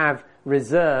you have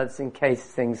reserves in case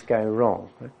things go wrong.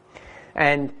 Right?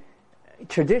 And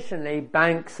traditionally,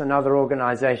 banks and other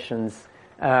organizations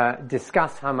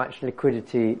discuss how much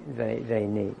liquidity they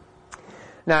need.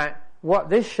 Now, what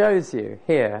this shows you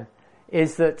here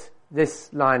is that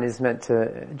this line is meant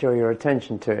to draw your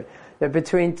attention to it, that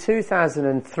between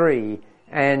 2003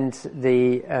 and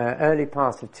the early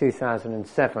part of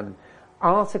 2007,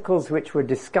 articles which were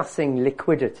discussing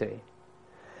liquidity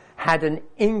had an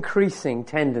increasing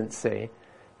tendency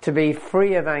to be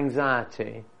free of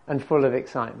anxiety and full of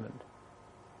excitement.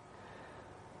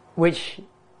 which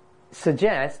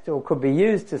suggest, or could be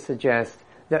used to suggest,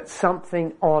 that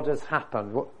something odd has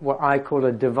happened, what I call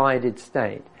a divided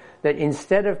state. That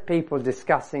instead of people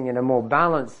discussing in a more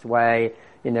balanced way,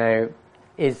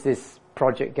 is this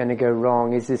project going to go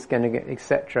wrong, is this going to get,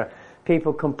 etc.,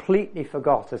 people completely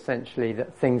forgot, essentially,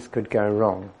 that things could go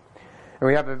wrong. And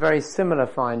we have a very similar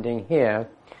finding here,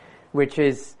 which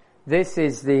is, this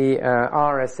is the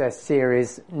RSS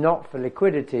series, not for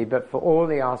liquidity, but for all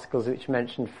the articles which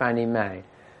mention Fannie Mae.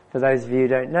 For those of you who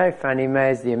don't know, Fannie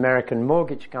Mae is the American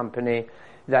mortgage company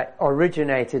that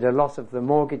originated a lot of the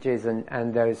mortgages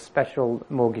and those special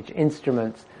mortgage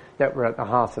instruments that were at the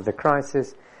heart of the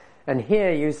crisis. And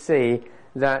here you see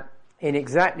that in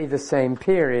exactly the same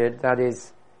period, that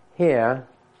is here,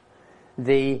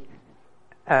 the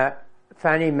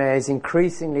Fannie Mae is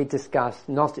increasingly discussed,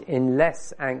 not in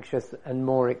less anxious and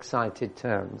more excited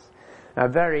terms. Now,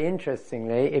 very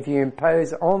interestingly, if you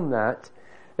impose on that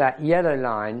yellow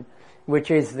line, which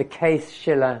is the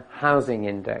Case-Shiller Housing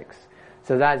Index.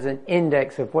 So that is an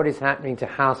index of what is happening to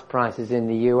house prices in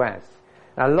the US.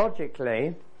 Now,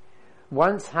 logically,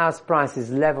 once house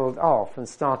prices leveled off and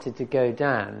started to go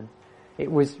down,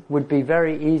 it would be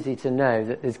very easy to know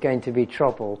that there's going to be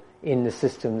trouble in the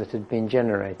system that had been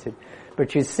generated.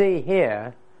 But you see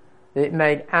here that it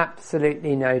made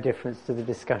absolutely no difference to the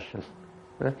discussion.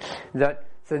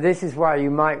 So this is why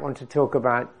you might want to talk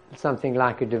about something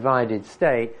like a divided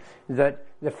state, that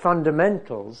the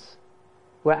fundamentals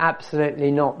were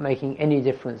absolutely not making any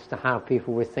difference to how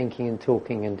people were thinking and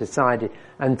talking and decided,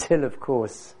 until, of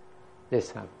course,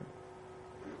 this happened.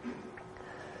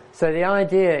 So the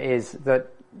idea is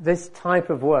that this type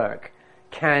of work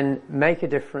can make a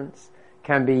difference,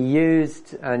 can be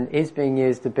used and is being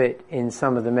used a bit in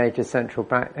some of the major central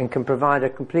banks, and can provide a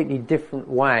completely different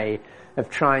way of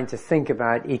trying to think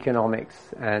about economics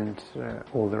and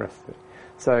all the rest of it.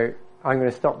 So I'm going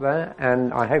to stop there,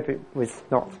 and I hope it was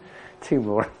not too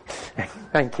more.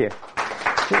 Thank you.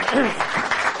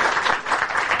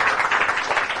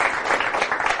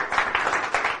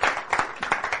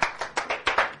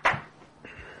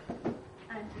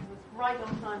 Right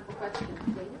on time for questions,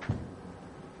 please.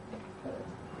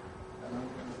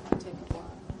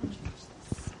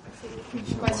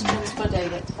 Questions for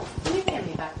David. Can you hear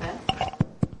me back there?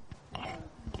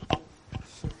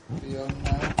 Should be on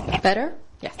now. Better?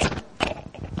 Yes.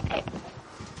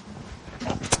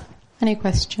 Any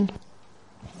question?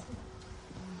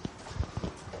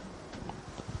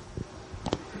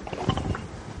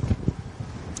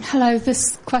 Hello,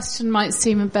 this question might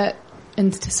seem a bit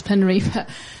interdisciplinary, but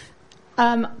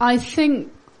I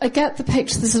think I get the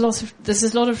picture. There's a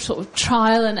lot of sort of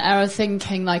trial and error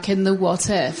thinking, like in the what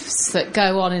ifs that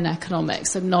go on in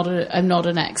economics. I'm not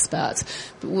an expert,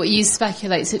 but you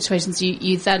speculate situations.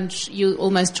 You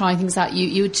almost try things out.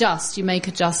 You adjust. You make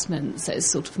adjustments. It's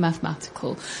sort of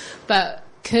mathematical, but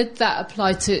could that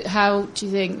apply to? How do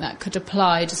you think that could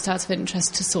apply, just out of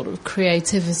interest, to sort of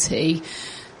creativity?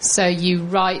 So you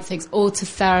write things, or to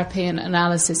therapy and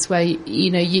analysis, where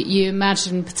you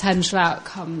imagine potential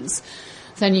outcomes,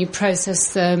 then you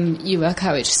process them, you work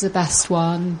out which is the best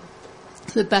one,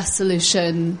 the best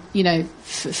solution,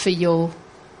 for your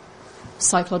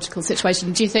psychological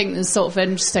situation. Do you think there's sort of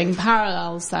interesting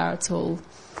parallels there at all?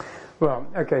 Well,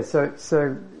 okay,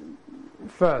 so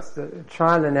first, the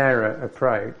trial and error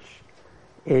approach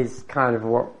is kind of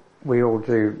what we all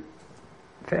do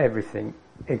for everything.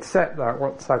 Except that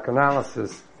what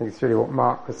psychoanalysis, I think it's really what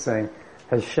Mark was saying,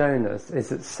 has shown us, is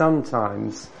that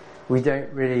sometimes we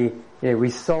don't really,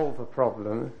 we solve a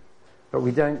problem, but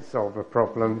we don't solve a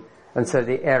problem, and so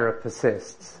the error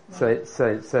persists. Right.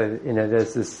 So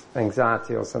there's this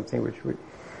anxiety or something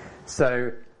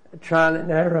so trial and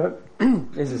error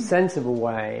is a sensible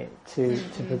way to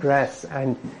progress,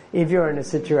 and if you're in a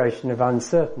situation of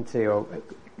uncertainty or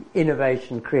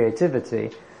innovation,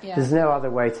 creativity, there's no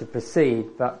other way to proceed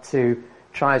but to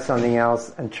try something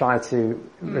else and try to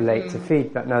relate to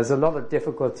feedback. Now, there's a lot of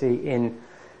difficulty in,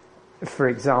 for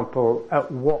example,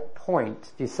 at what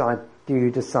point do you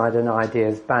decide an idea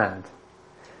is bad?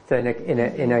 So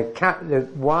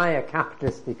why a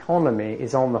capitalist economy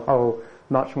is on the whole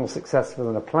much more successful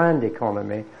than a planned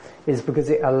economy is because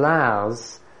it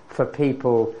allows for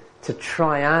people to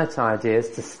try out ideas,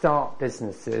 to start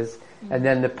businesses, and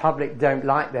then the public don't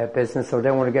like their business or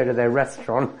don't want to go to their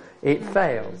restaurant, it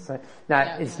fails.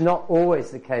 Now, it's not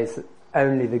always the case that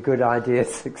only the good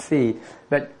ideas succeed,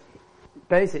 but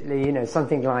basically,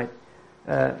 something like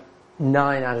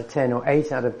 9 out of 10 or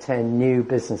 8 out of 10 new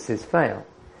businesses fail.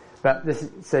 But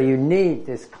so you need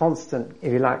this constant,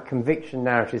 if you like, conviction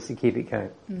narratives to keep it going.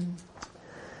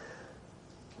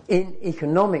 in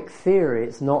economic theory,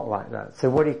 it's not like that. So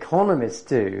what economists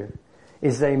do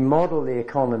is they model the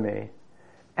economy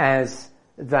as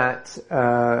that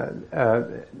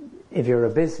if you're a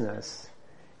business,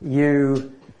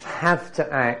 you have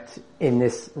to act in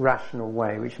this rational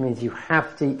way, which means you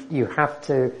have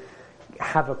to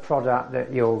have a product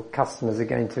that your customers are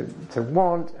going to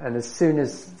want, and as soon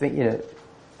as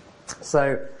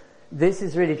so this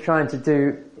is really trying to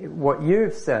do what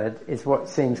you've said is what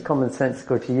seems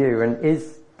commonsensical to you and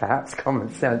is perhaps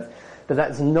common sense, but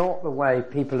that's not the way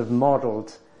people have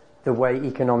modelled the way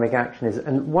economic action is.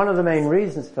 And one of the main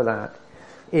reasons for that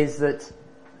is that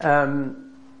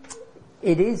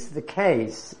it is the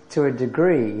case to a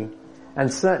degree,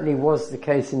 and certainly was the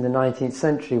case in the 19th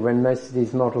century when most of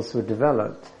these models were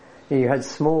developed. You had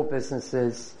small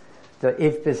businesses that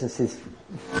if businesses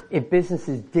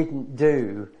didn't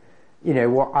do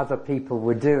what other people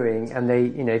were doing, and they,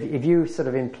 if you sort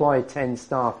of employ 10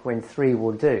 staff when 3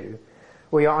 will do,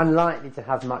 well, you're unlikely to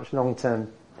have much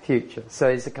long-term future. So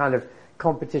it's a kind of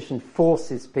competition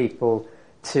forces people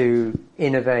to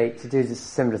innovate, to do the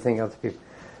similar thing other people.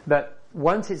 But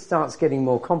once it starts getting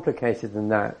more complicated than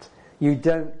that, you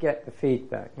don't get the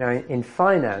feedback. Now, in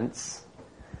finance,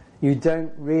 you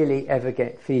don't really ever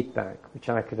get feedback, which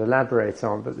I could elaborate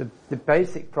on, but the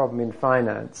basic problem in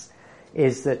finance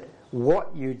is that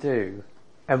what you do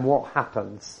and what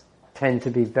happens tend to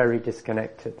be very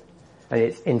disconnected. And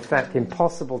it's in fact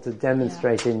impossible to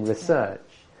demonstrate in research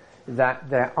that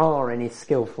there are any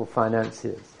skillful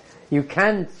financiers. You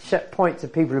can point to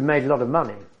people who made a lot of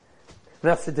money.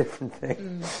 That's a different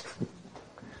thing.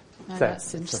 No,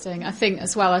 that's interesting. I think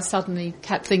as well, I suddenly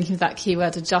kept thinking of that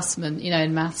keyword adjustment,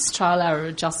 in maths, trial error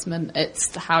adjustment.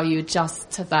 It's how you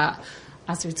adjust to that,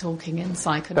 as we're talking in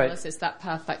psychoanalysis, that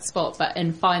perfect spot. But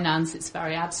in finance, it's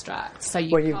very abstract. So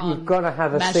you've got to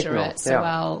have a measure signal. It so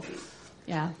well.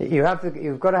 Yeah.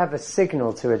 You've got to have a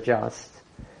signal to adjust,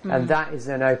 and that is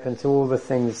then open to all the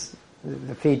things,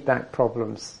 the feedback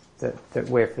problems that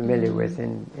we're familiar with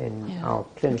in our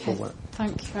clinical work.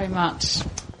 Thank you very much.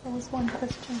 There was one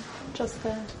question just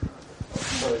there.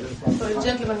 Sorry, the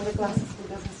gentleman with the glasses who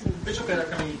doesn't see.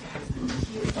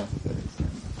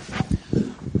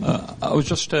 I was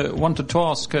just wanted to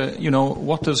ask,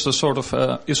 what is the sort of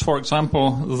is, for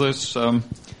example, this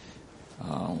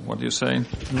what do you say,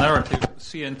 narrative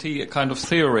CNT kind of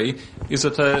theory? Is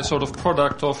it a sort of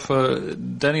product of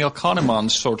Daniel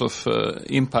Kahneman's sort of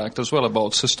impact as well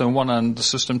about System 1 and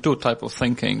System 2 type of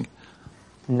thinking?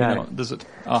 No. Does it?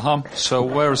 So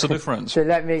where is the difference? So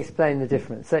let me explain the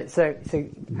difference. So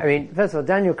I mean, first of all,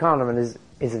 Daniel Kahneman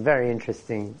is a very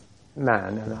interesting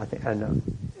man, and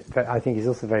but I think he's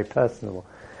also very personable,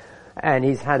 and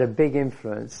he's had a big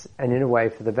influence, and in a way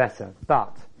for the better.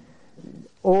 But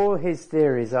all his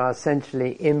theories are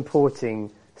essentially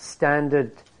importing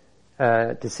standard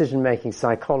decision-making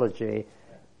psychology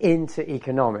into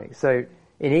economics. So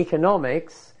in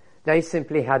economics, they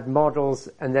simply had models,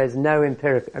 and there's no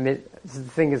empirical. I mean, this is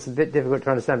the thing that's a bit difficult to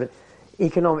understand, but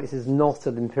economics is not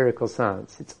an empirical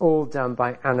science. It's all done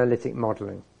by analytic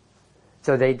modeling.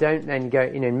 So they don't then go,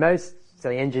 in most,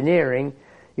 say, engineering,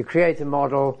 you create a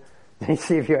model, you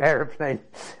see if your aeroplane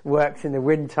works in the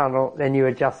wind tunnel, then you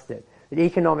adjust it. But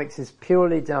economics is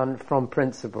purely done from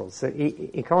principles. So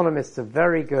economists are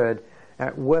very good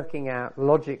at working out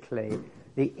logically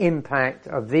the impact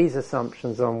of these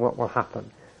assumptions on what will happen.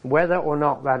 Whether or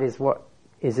not that is what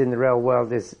is in the real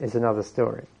world is another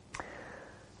story.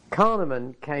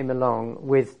 Kahneman came along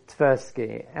with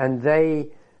Tversky, and they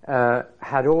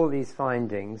had all these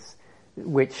findings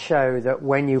which show that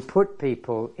when you put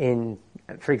people in,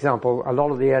 for example, a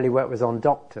lot of the early work was on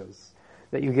doctors,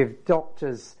 that you give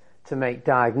doctors to make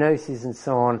diagnoses and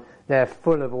so on, they're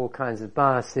full of all kinds of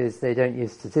biases, they don't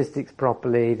use statistics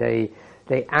properly, they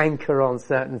anchor on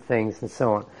certain things and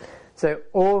so on. So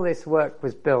all this work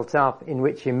was built up in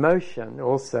which emotion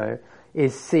also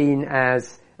is seen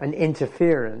as an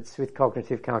interference with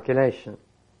cognitive calculation.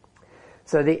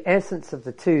 So the essence of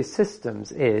the two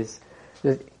systems is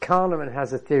that Kahneman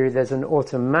has a theory there's an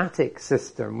automatic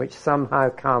system which somehow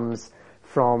comes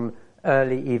from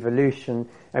early evolution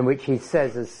and which he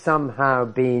says has somehow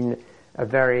been a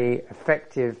very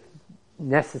effective,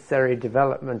 necessary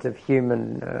development of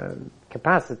human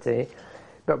capacity,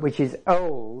 but which is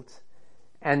old.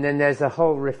 And then there's a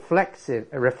whole reflective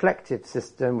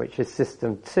system, which is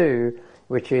System 2,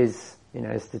 which is,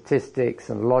 statistics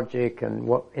and logic and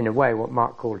what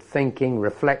Mark called thinking,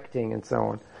 reflecting and so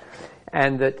on.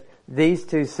 And that these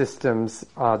two systems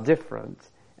are different.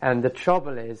 And the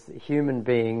trouble is that human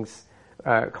beings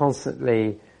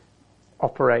constantly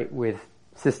operate with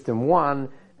System 1,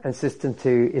 and system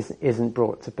 2 isn't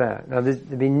brought to bear. Now, there's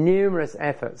been numerous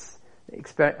attempts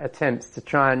to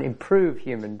try and improve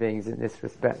human beings in this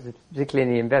respect, particularly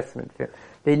in the investment field.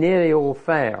 They nearly all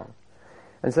fail.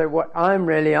 And so what I'm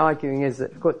really arguing is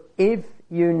that, of course, if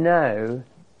you know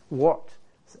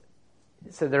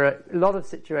so there are a lot of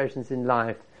situations in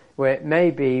life where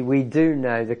maybe we do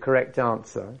know the correct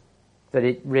answer,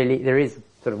 that there is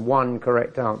sort of one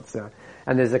correct answer,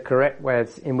 and there's a correct way,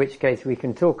 in which case we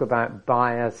can talk about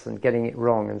bias and getting it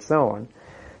wrong and so on.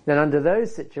 Then under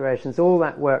those situations, all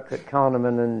that work that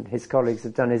Kahneman and his colleagues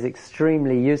have done is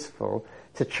extremely useful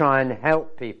to try and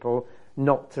help people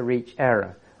not to reach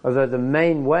error. Although the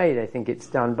main way they think it's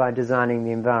done by designing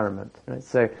the environment. Right?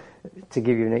 So, to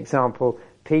give you an example,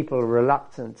 people are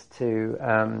reluctant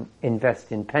to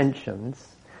invest in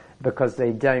pensions because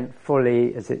they don't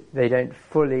fully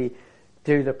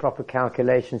do the proper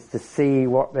calculations to see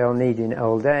what they'll need in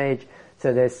old age.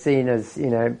 So they're seen as,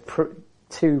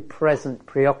 too present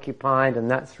preoccupied,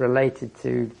 and that's related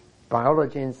to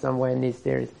biology in some way in these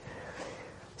theories.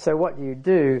 So what do you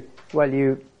do?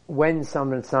 Well, when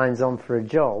someone signs on for a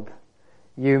job,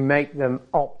 you make them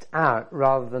opt out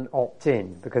rather than opt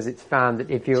in, because it's found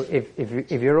that if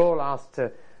you're all asked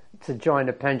to join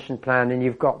a pension plan and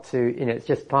you've got to, it's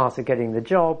just part of getting the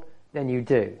job, then you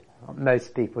do.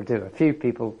 Most people do. A few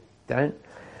people don't.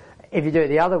 If you do it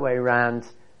the other way around,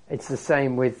 it's the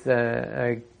same with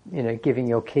giving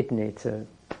your kidney to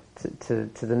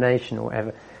the nation or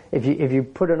whatever. If you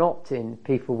put an opt-in,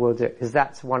 people will do it, because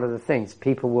that's one of the things.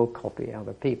 People will copy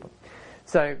other people.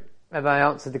 So, have I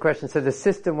answered the question? So the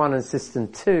System 1 and System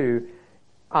 2,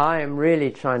 I am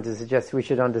really trying to suggest we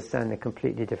should understand in a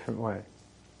completely different way.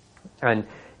 And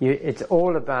it's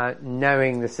all about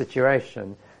knowing the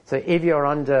situation. So if you're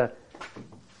under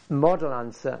model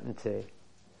uncertainty,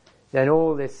 then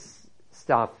all this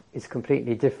stuff is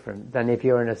completely different than if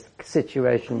you're in a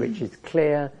situation which is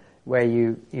clear, where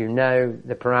you know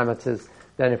the parameters,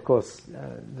 then of course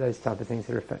those type of things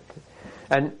are affected.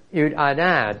 And I'd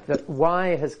add that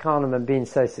why has Kahneman been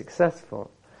so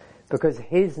successful? Because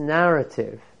his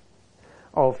narrative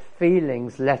of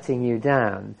feelings letting you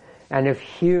down and of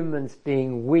humans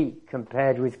being weak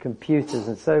compared with computers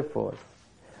and so forth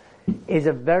is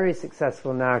a very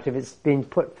successful narrative. It's been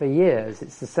put for years.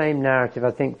 It's the same narrative,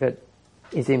 I think, that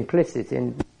is implicit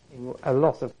in a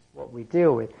lot of what we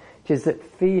deal with, which is that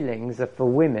feelings are for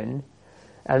women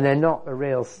and they're not the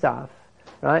real stuff,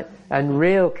 right? And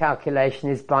real calculation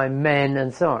is by men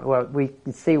and so on. Well, we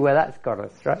can see where that's got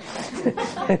us, right?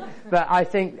 But I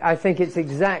think it's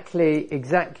exactly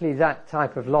that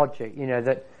type of logic,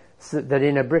 that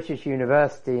in a British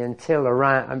university until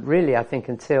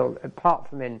apart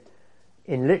from in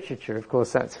literature, of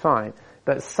course, that's fine,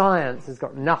 but science has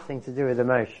got nothing to do with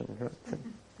emotion. Right?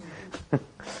 There's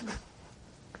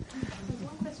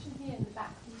one question here in the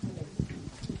back.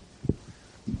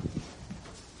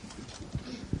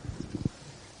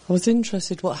 I was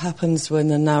interested what happens when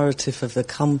the narrative of the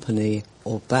company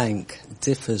or bank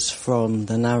differs from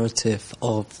the narrative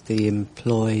of the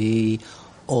employee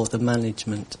or the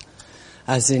management,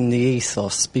 as in the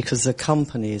ethos, because the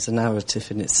company is a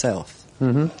narrative in itself.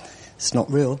 Mm-hmm. It's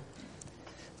not real.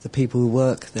 The people who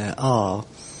work there are.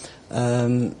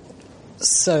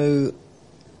 So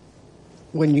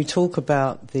when you talk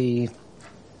about the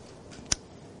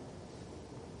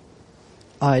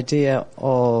idea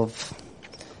of,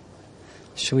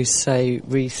 shall we say,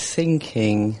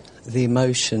 rethinking the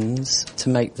emotions to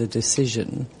make the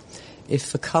decision,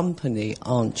 if the company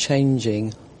aren't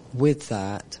changing with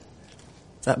that,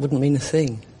 that wouldn't mean a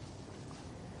thing.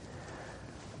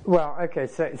 Well, okay,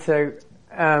 so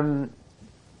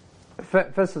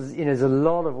first of all, there's a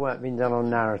lot of work being done on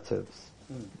narratives,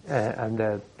 and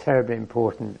they're terribly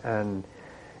important, and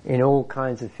in all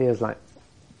kinds of fields, like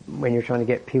when you're trying to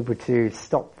get people to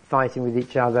stop fighting with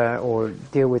each other or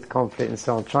deal with conflict and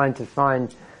so on, trying to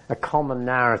find a common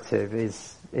narrative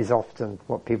is often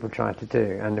what people try to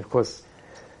do, and of course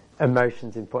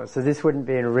emotion's important. So this wouldn't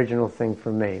be an original thing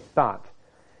from me, but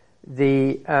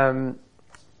the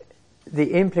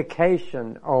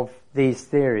implication of these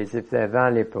theories, if they're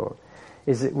valuable,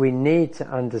 is that we need to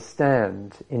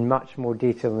understand in much more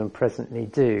detail than presently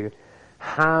do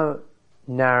how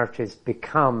narratives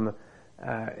become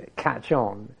catch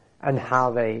on and how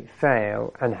they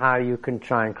fail and how you can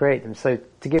try and create them. So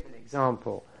to give an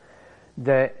example,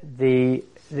 we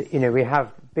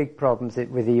have big problems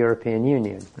with the European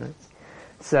Union. Right?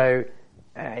 So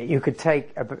you could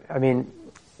take,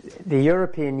 the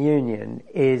European Union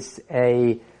is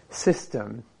a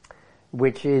system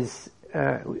which is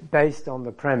based on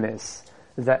the premise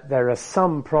that there are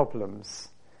some problems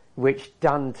which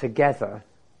done together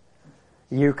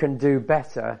you can do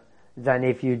better than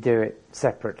if you do it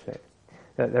separately.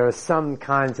 That there are some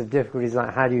kinds of difficulties,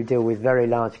 like how do you deal with very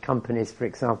large companies, for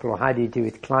example, or how do you deal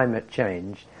with climate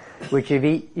change, which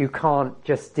you can't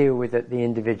just deal with at the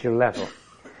individual level.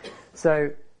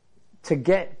 So to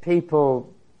get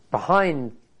people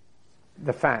behind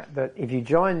the fact that if you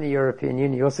join the European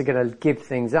Union, you're also going to give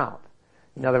things up.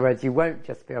 In other words, you won't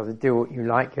just be able to do what you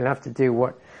like, you'll have to do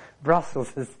what Brussels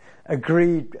has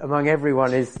agreed among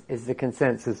everyone is the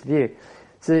consensus view.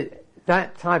 So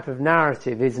that type of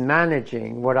narrative is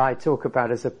managing what I talk about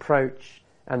as approach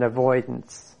and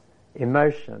avoidance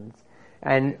emotions,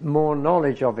 and more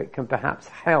knowledge of it can perhaps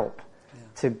help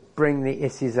to bring the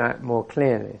issues out more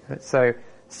clearly. So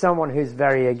someone who's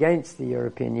very against the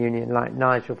European Union, like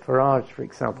Nigel Farage, for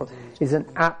example, is an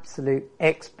absolute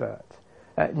expert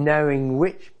at knowing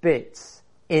which bits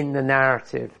in the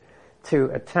narrative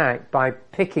to attack by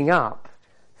picking up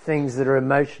things that are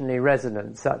emotionally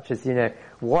resonant, such as,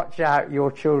 watch out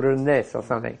your children this or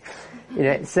something.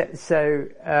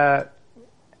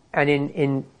 And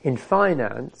in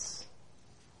finance,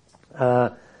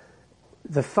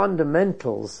 the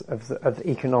fundamentals of the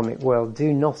economic world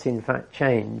do not in fact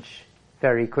change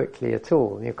very quickly at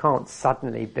all. You can't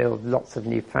suddenly build lots of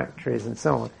new factories and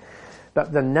so on.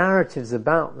 But the narratives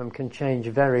about them can change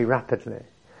very rapidly.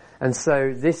 And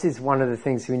so this is one of the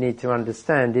things we need to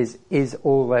understand is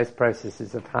all those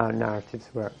processes of how narratives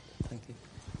work. Thank you.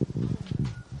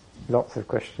 Lots of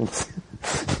questions.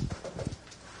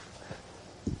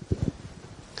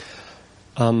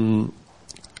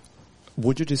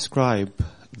 Would you describe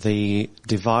the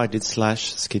divided /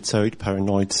 schizoid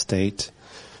paranoid state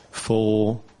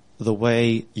for the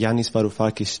way Yanis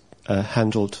Varoufakis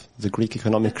handled the Greek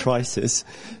economic crisis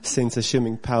since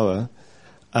assuming power?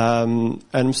 And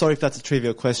I'm sorry if that's a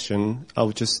trivial question.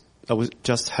 I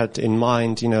just had in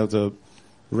mind, the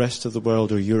rest of the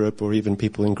world or Europe or even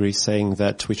people in Greece saying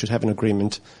that we should have an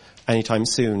agreement anytime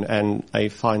soon, and a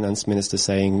finance minister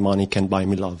saying money can buy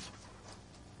me love.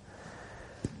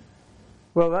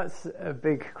 Well, that's a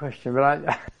big question, but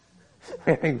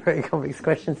we're having very complex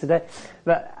questions today.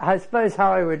 But I suppose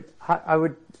how I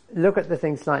would look at the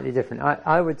thing slightly different.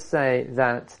 I would say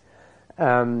that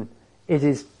it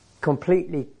is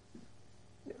completely,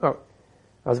 well,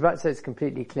 I was about to say it's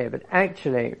completely clear, but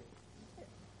actually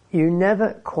you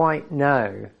never quite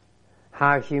know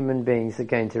how human beings are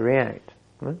going to react.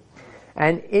 Right?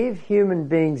 And if human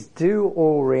beings do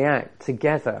all react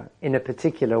together in a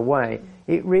particular way,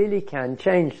 it really can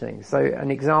change things. So an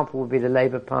example would be the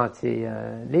Labour Party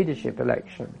leadership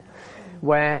election,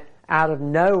 where out of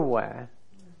nowhere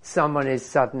someone is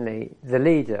suddenly the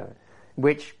leader,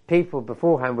 which people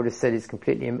beforehand would have said is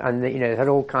completely, and had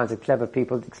all kinds of clever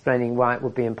people explaining why it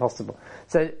would be impossible.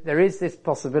 So there is this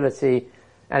possibility,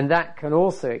 and that can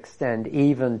also extend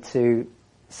even to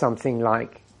something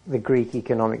like the Greek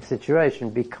economic situation,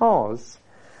 because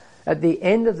at the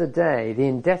end of the day, the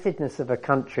indebtedness of a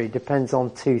country depends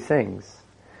on two things.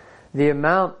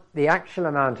 The actual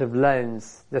amount of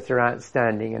loans that are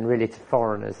outstanding, and really to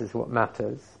foreigners is what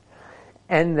matters,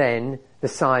 and then the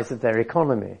size of their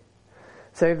economy.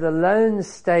 So if the loans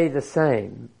stay the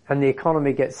same and the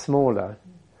economy gets smaller,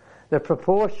 the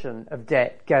proportion of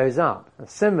debt goes up. And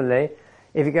similarly,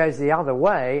 if it goes the other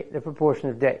way, the proportion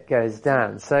of debt goes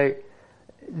down. So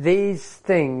these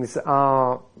things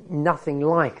are nothing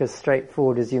like as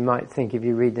straightforward as you might think if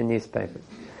you read the newspapers.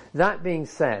 That being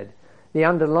said, the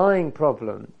underlying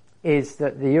problem is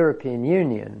that the European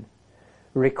Union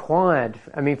required,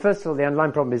 first of all, the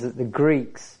underlying problem is that the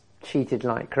Greeks cheated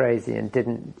like crazy and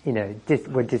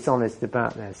were dishonest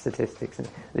about their statistics. And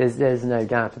there's no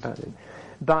doubt about it.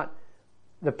 But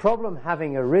the problem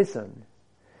having arisen,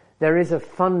 there is a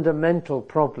fundamental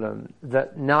problem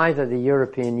that neither the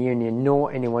European Union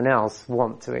nor anyone else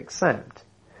want to accept,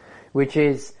 which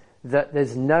is that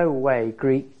there's no way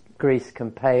Greece can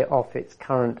pay off its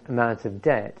current amount of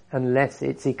debt unless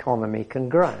its economy can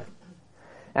grow.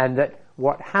 And that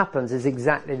what happens is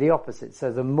exactly the opposite.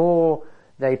 So the more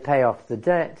they pay off the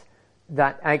debt,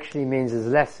 that actually means there's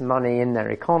less money in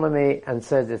their economy, and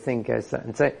so the thing goes down.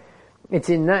 And so it's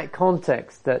in that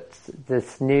context that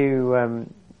this new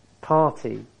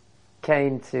party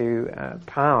came to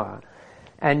power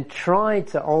and tried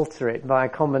to alter it by a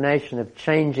combination of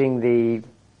changing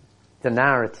the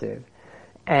narrative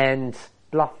and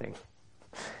bluffing.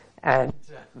 And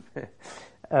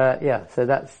so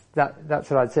that's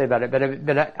what I'd say about it.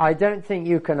 But I don't think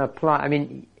you can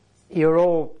apply. You're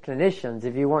all clinicians.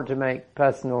 If you want to make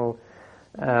personal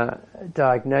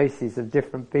diagnoses of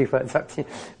different people, it's up to you.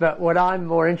 But what I'm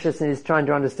more interested in is trying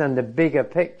to understand the bigger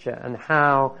picture and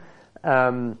how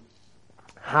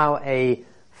how a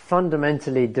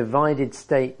fundamentally divided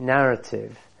state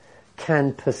narrative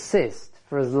can persist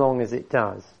for as long as it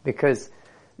does, because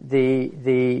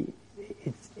it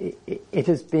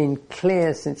has been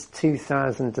clear since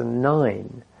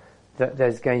 2009 that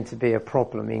there's going to be a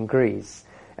problem in Greece,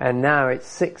 and now it's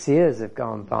 6 years have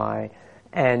gone by,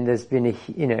 and there's been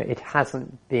it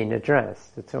hasn't been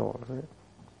addressed at all.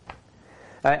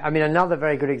 I mean, another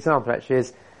very good example actually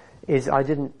is I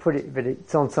didn't put it, but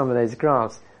it's on some of those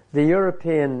graphs.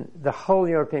 The whole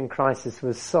European crisis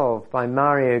was solved by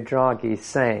Mario Draghi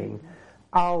saying,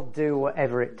 "I'll do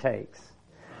whatever it takes."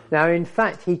 Now, in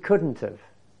fact, he couldn't have.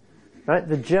 Right?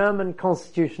 The German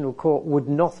Constitutional Court would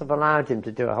not have allowed him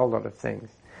to do a whole lot of things.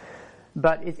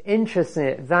 But it's interesting,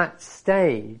 at that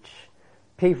stage,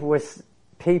 people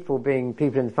in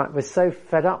the front were so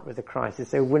fed up with the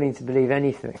crisis, they were willing to believe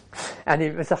anything. And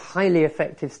it was a highly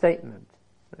effective statement.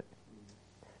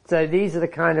 So these are the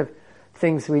kind of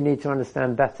things we need to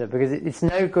understand better, because it's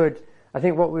no good. I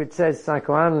think what we would say as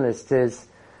psychoanalysts is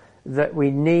that we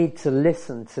need to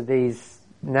listen to these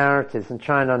narratives and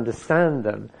try and understand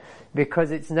them,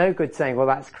 because it's no good saying, well,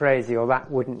 that's crazy or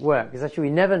that wouldn't work, because actually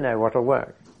we never know what will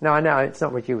work. No, I know, it's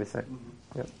not what you were saying.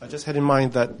 Yeah. I just had in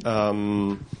mind that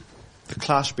the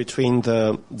clash between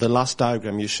the last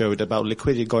diagram you showed about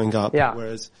liquidity going up,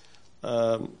 whereas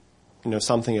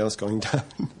something else going down.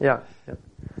 Yeah.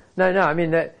 No, I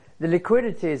mean, the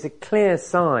liquidity is a clear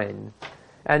sign,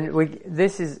 and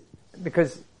this is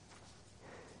because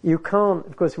you can't,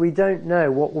 of course, we don't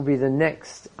know what will be the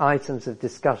next items of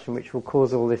discussion which will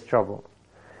cause all this trouble.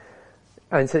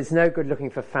 And so it's no good looking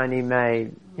for Fannie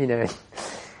Mae,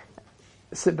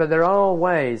 but there are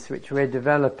ways which we're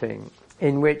developing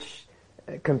in which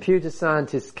computer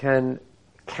scientists can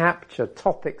capture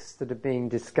topics that are being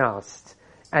discussed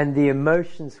and the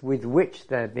emotions with which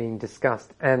they're being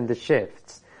discussed and the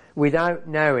shifts without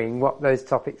knowing what those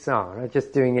topics are,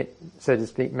 just doing it, so to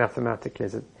speak, mathematically.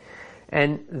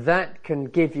 And that can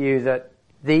give you that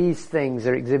these things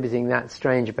are exhibiting that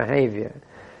strange behavior,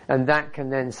 and that can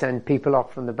then send people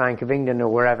off from the Bank of England or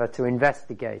wherever to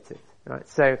investigate it. Right?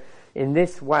 So in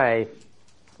this way,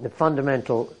 the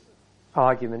fundamental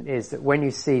argument is that when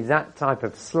you see that type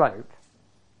of slope,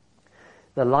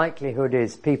 the likelihood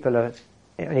is people are,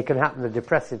 and it can happen the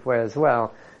depressive way as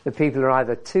well, that people are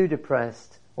either too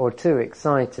depressed or too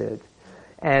excited,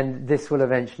 and this will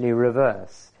eventually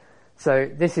reverse.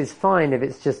 So this is fine if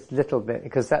it's just a little bit,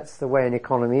 because that's the way an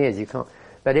economy is. You can't.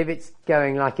 But if it's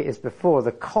going like it is before,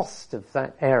 the cost of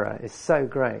that error is so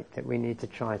great that we need to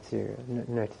try to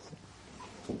notice it.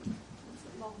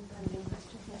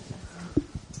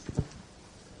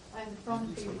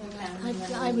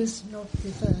 I was not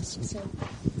the first, so...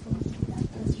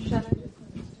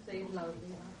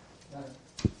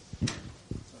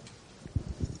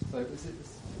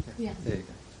 Yeah. There you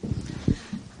go.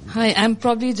 Hi, I'm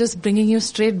probably just bringing you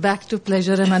straight back to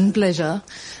pleasure and unpleasure.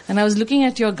 And I was looking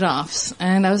at your graphs,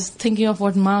 and I was thinking of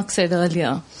what Mark said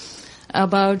earlier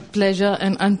about pleasure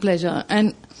and unpleasure.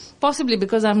 And possibly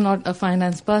because I'm not a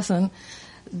finance person,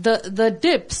 the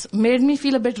dips made me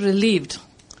feel a bit relieved.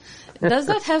 Does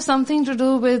that have something to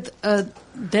do with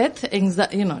death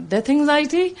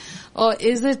anxiety? Or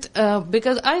is it,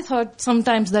 because I thought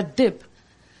sometimes that dip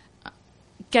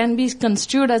can be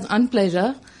construed as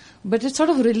unpleasure, but it sort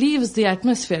of relieves the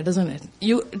atmosphere, doesn't it?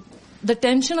 The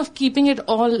tension of keeping it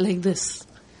all like this.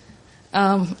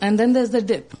 And then there's the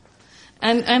dip.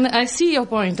 And I see your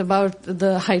point about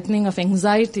the heightening of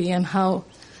anxiety and how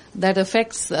that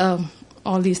affects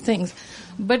all these things.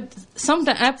 But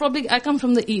sometimes, I come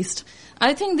from the East.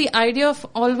 I think the idea of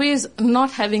always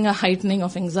not having a heightening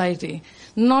of anxiety,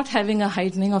 not having a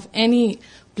heightening of any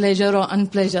pleasure or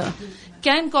unpleasure,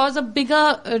 can cause a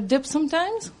bigger dip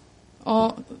sometimes.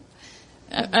 Or,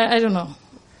 I don't know.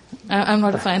 I'm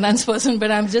not a finance person,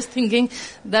 but I'm just thinking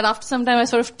that after some time I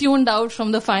sort of tuned out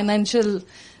from the financial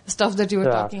stuff that you were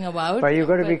talking about. But you've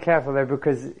got to be careful there,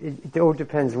 because it all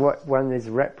depends what one is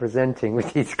representing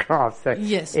with these graphs. So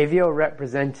yes. If you're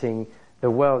representing the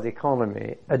world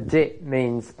economy, a dip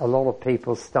means a lot of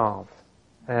people starve.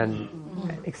 And,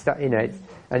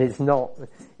 and it's not,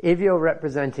 if you're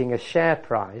representing a share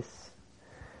price,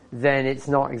 then it's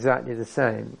not exactly the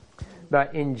same.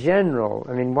 But in general,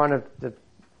 I mean, one of the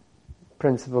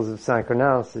principles of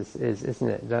psychoanalysis is, isn't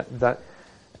it, that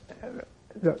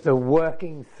the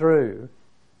working through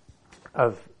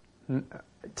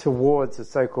towards a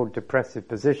so-called depressive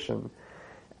position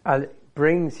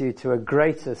brings you to a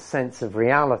greater sense of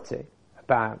reality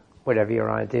about whatever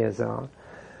your ideas are,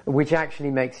 which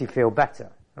actually makes you feel better,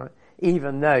 right?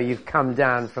 Even though you've come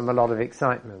down from a lot of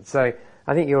excitement. So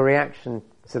I think your reaction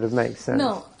sort of makes sense.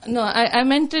 No, I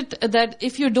meant it that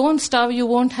if you don't starve, you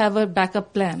won't have a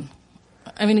backup plan.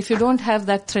 I mean, if you don't have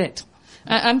that threat.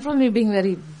 I'm probably being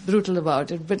very brutal about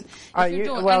it, but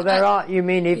you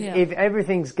mean if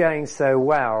everything's going so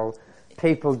well,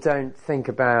 people don't think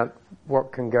about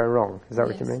what can go wrong? Is that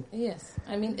what you mean? Yes.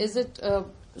 I mean, is it?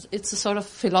 It's a sort of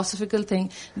philosophical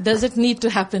thing. Does it need to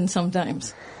happen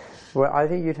sometimes? Well, I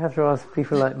think you'd have to ask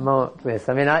people like Mark this.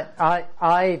 I mean,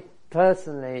 I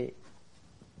personally,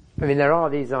 I mean, there are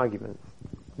these arguments.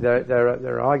 There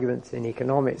are arguments in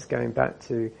economics going back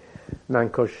to a man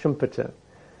called Schumpeter,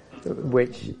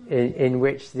 in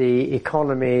which the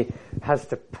economy has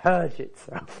to purge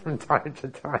itself from time to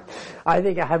time. I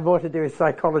think it had more to do with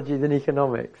psychology than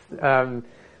economics.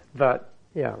 But,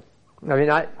 yeah. I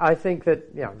mean, I think that,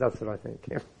 yeah, that's what I think.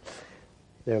 Yeah.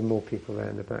 There are more people there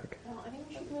in the back. Well, I think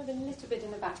we should move a little bit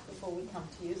in the back before we come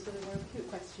to you, so there were a few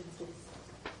questions.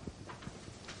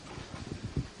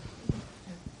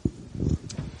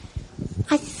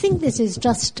 I think this is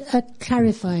just a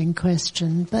clarifying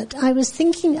question, but I was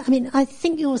thinking, I mean, I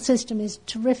think your system is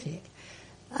terrific.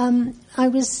 I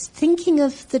was thinking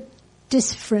of the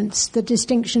difference, the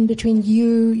distinction between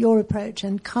your approach,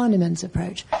 and Kahneman's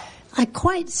approach. I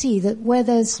quite see that where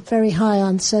there's very high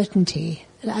uncertainty,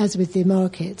 as with the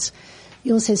markets,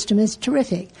 your system is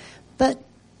terrific. But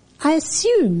I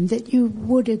assume that you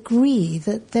would agree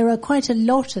that there are quite a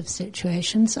lot of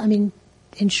situations, I mean,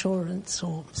 insurance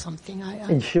or something.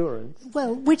 Insurance?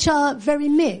 Well, which are very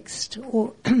mixed,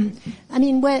 or, I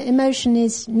mean, where emotion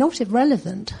is not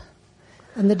irrelevant,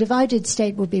 and the divided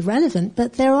state would be relevant,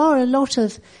 but there are a lot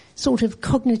of sort of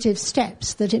cognitive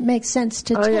steps that it makes sense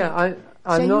to take. Yeah,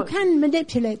 you can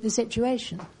manipulate the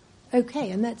situation.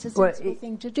 Okay, and that's a sensible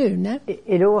thing to do, no?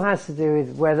 It all has to do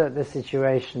with whether the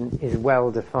situation is well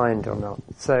defined or not.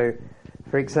 So,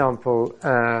 for example,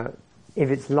 if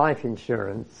it's life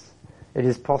insurance, it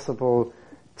is possible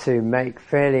to make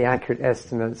fairly accurate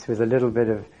estimates with a little bit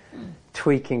of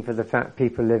tweaking for the fact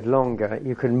people live longer.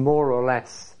 You can more or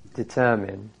less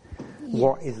determine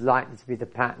what is likely to be the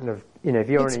pattern of, if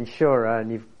you're an insurer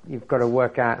and you've got to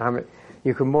work out how much,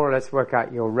 you can more or less work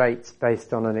out your rates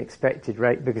based on an expected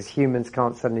rate, because humans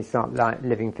can't suddenly start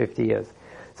living 50 years.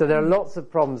 So there are lots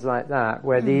of problems like that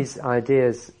where these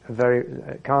ideas,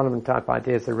 Kahneman type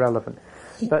ideas, are relevant.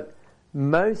 But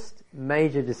most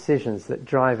major decisions that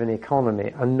drive an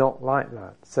economy are not like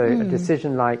that. So a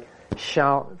decision like,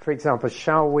 for example,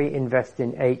 shall we invest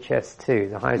in HS2,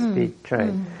 the high-speed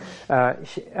train?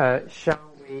 Shall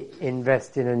we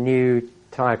invest in a new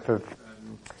type of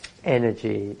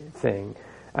energy thing?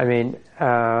 I mean,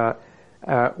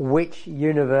 which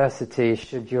university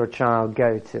should your child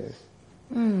go to?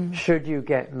 Should you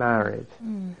get married?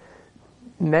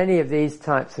 Many of these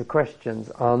types of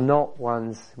questions are not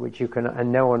ones which you can,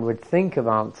 and no one would think of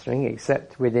answering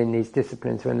except within these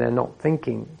disciplines when they're not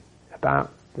thinking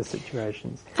about the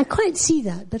situations. I quite see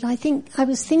that, but I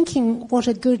was thinking what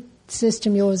a good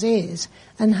system yours is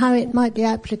and how it might be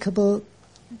applicable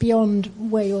beyond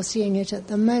where you're seeing it at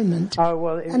the moment. Oh,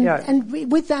 well, and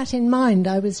with that in mind,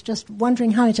 I was just wondering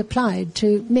how it applied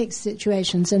to mixed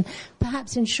situations, and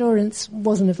perhaps insurance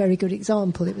wasn't a very good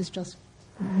example. It was just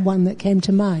one that came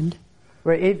to mind.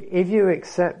 Well, if you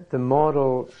accept the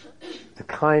model, the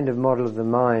kind of model of the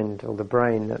mind or the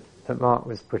brain that Mark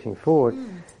was putting forward,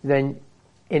 then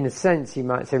in a sense you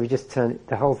might say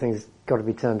the whole thing's got to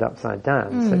be turned upside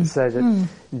down. So that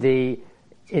the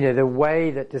way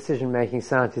that decision-making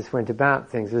scientists went about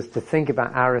things was to think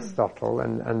about Aristotle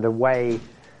and the way,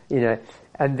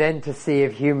 and then to see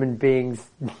if human beings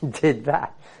did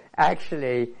that.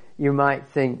 Actually, you might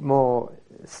think more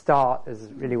start as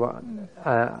really what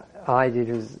I did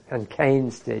and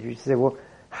Keynes did, which is say, well,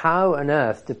 how on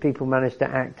earth do people manage to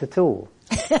act at all?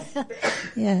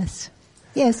 Yes,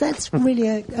 that's really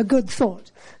a good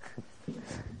thought. There's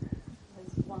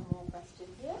one more question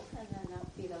here, and then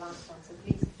that'll be the last one, so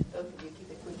please, both of you,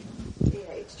 keep it quick.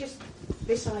 Yeah, it's just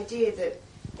this idea that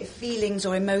if feelings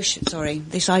and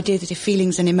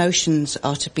emotions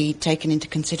are to be taken into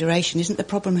consideration, isn't the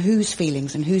problem whose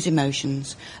feelings and whose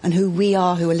emotions, and who we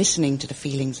are who are listening to the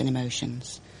feelings and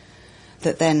emotions,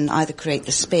 that then either create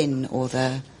the spin or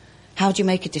how do you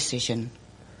make a decision?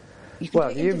 You can do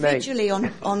it individually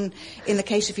on in the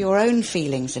case of your own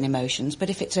feelings and emotions,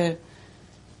 but if it's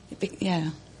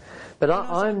But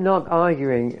I'm not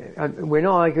arguing, we're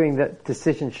not arguing that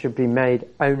decisions should be made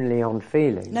only on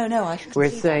feelings. No, we're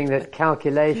saying that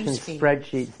calculations,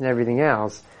 spreadsheets and everything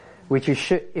else, which you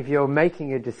should, if you're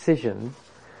making a decision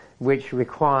which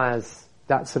requires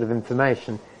that sort of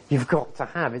information, you've got to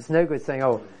have. It's no good saying,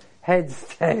 heads,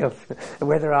 tails,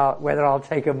 whether I'll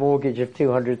take a mortgage of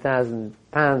 £200,000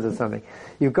 or something.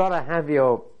 You've got to have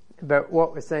but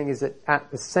what we're saying is that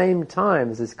at the same time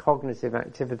as this cognitive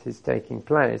activity is taking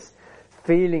place,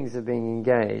 feelings are being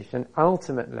engaged, and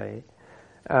ultimately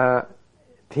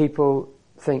people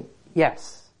think,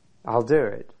 yes, I'll do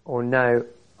it, or no,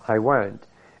 I won't.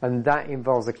 And that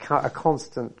involves a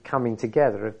constant coming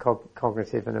together of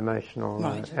cognitive and emotional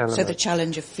elements. So the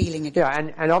challenge of feeling again.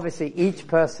 Yeah, and obviously each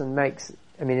person makes,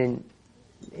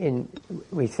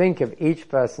 we think of each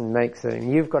person makes it,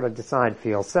 and you've got to decide for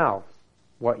yourself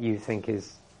what you think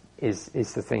is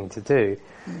the thing to do.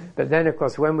 But then, of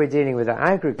course, when we're dealing with the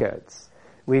aggregates,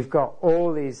 we've got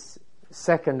all these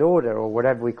second order, or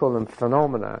whatever we call them,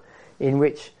 phenomena, in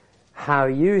which how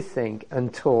you think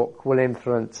and talk will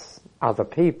influence other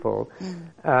people.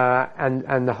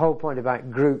 And the whole point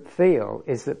about group feel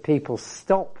is that people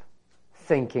stop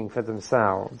thinking for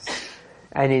themselves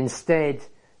and instead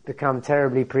become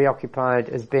terribly preoccupied,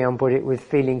 as Beyond put it, with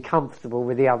feeling comfortable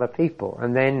with the other people.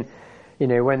 And then,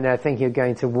 when they're thinking of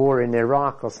going to war in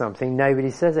Iraq or something,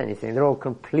 nobody says anything. They're all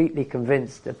completely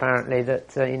convinced, apparently,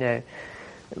 that,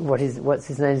 what's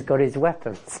his name's got his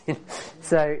weapons.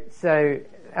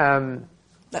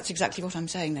 That's exactly what I'm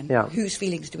saying then. Yeah. Whose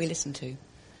feelings do we listen to?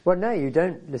 Well, no, you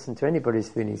don't listen to anybody's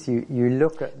feelings. You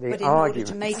look at the argument. But in order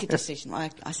to make a decision, I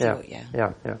see what,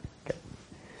 Yeah. Okay.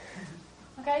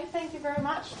 Okay, thank you very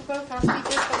much to both our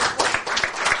speakers for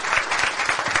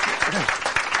this.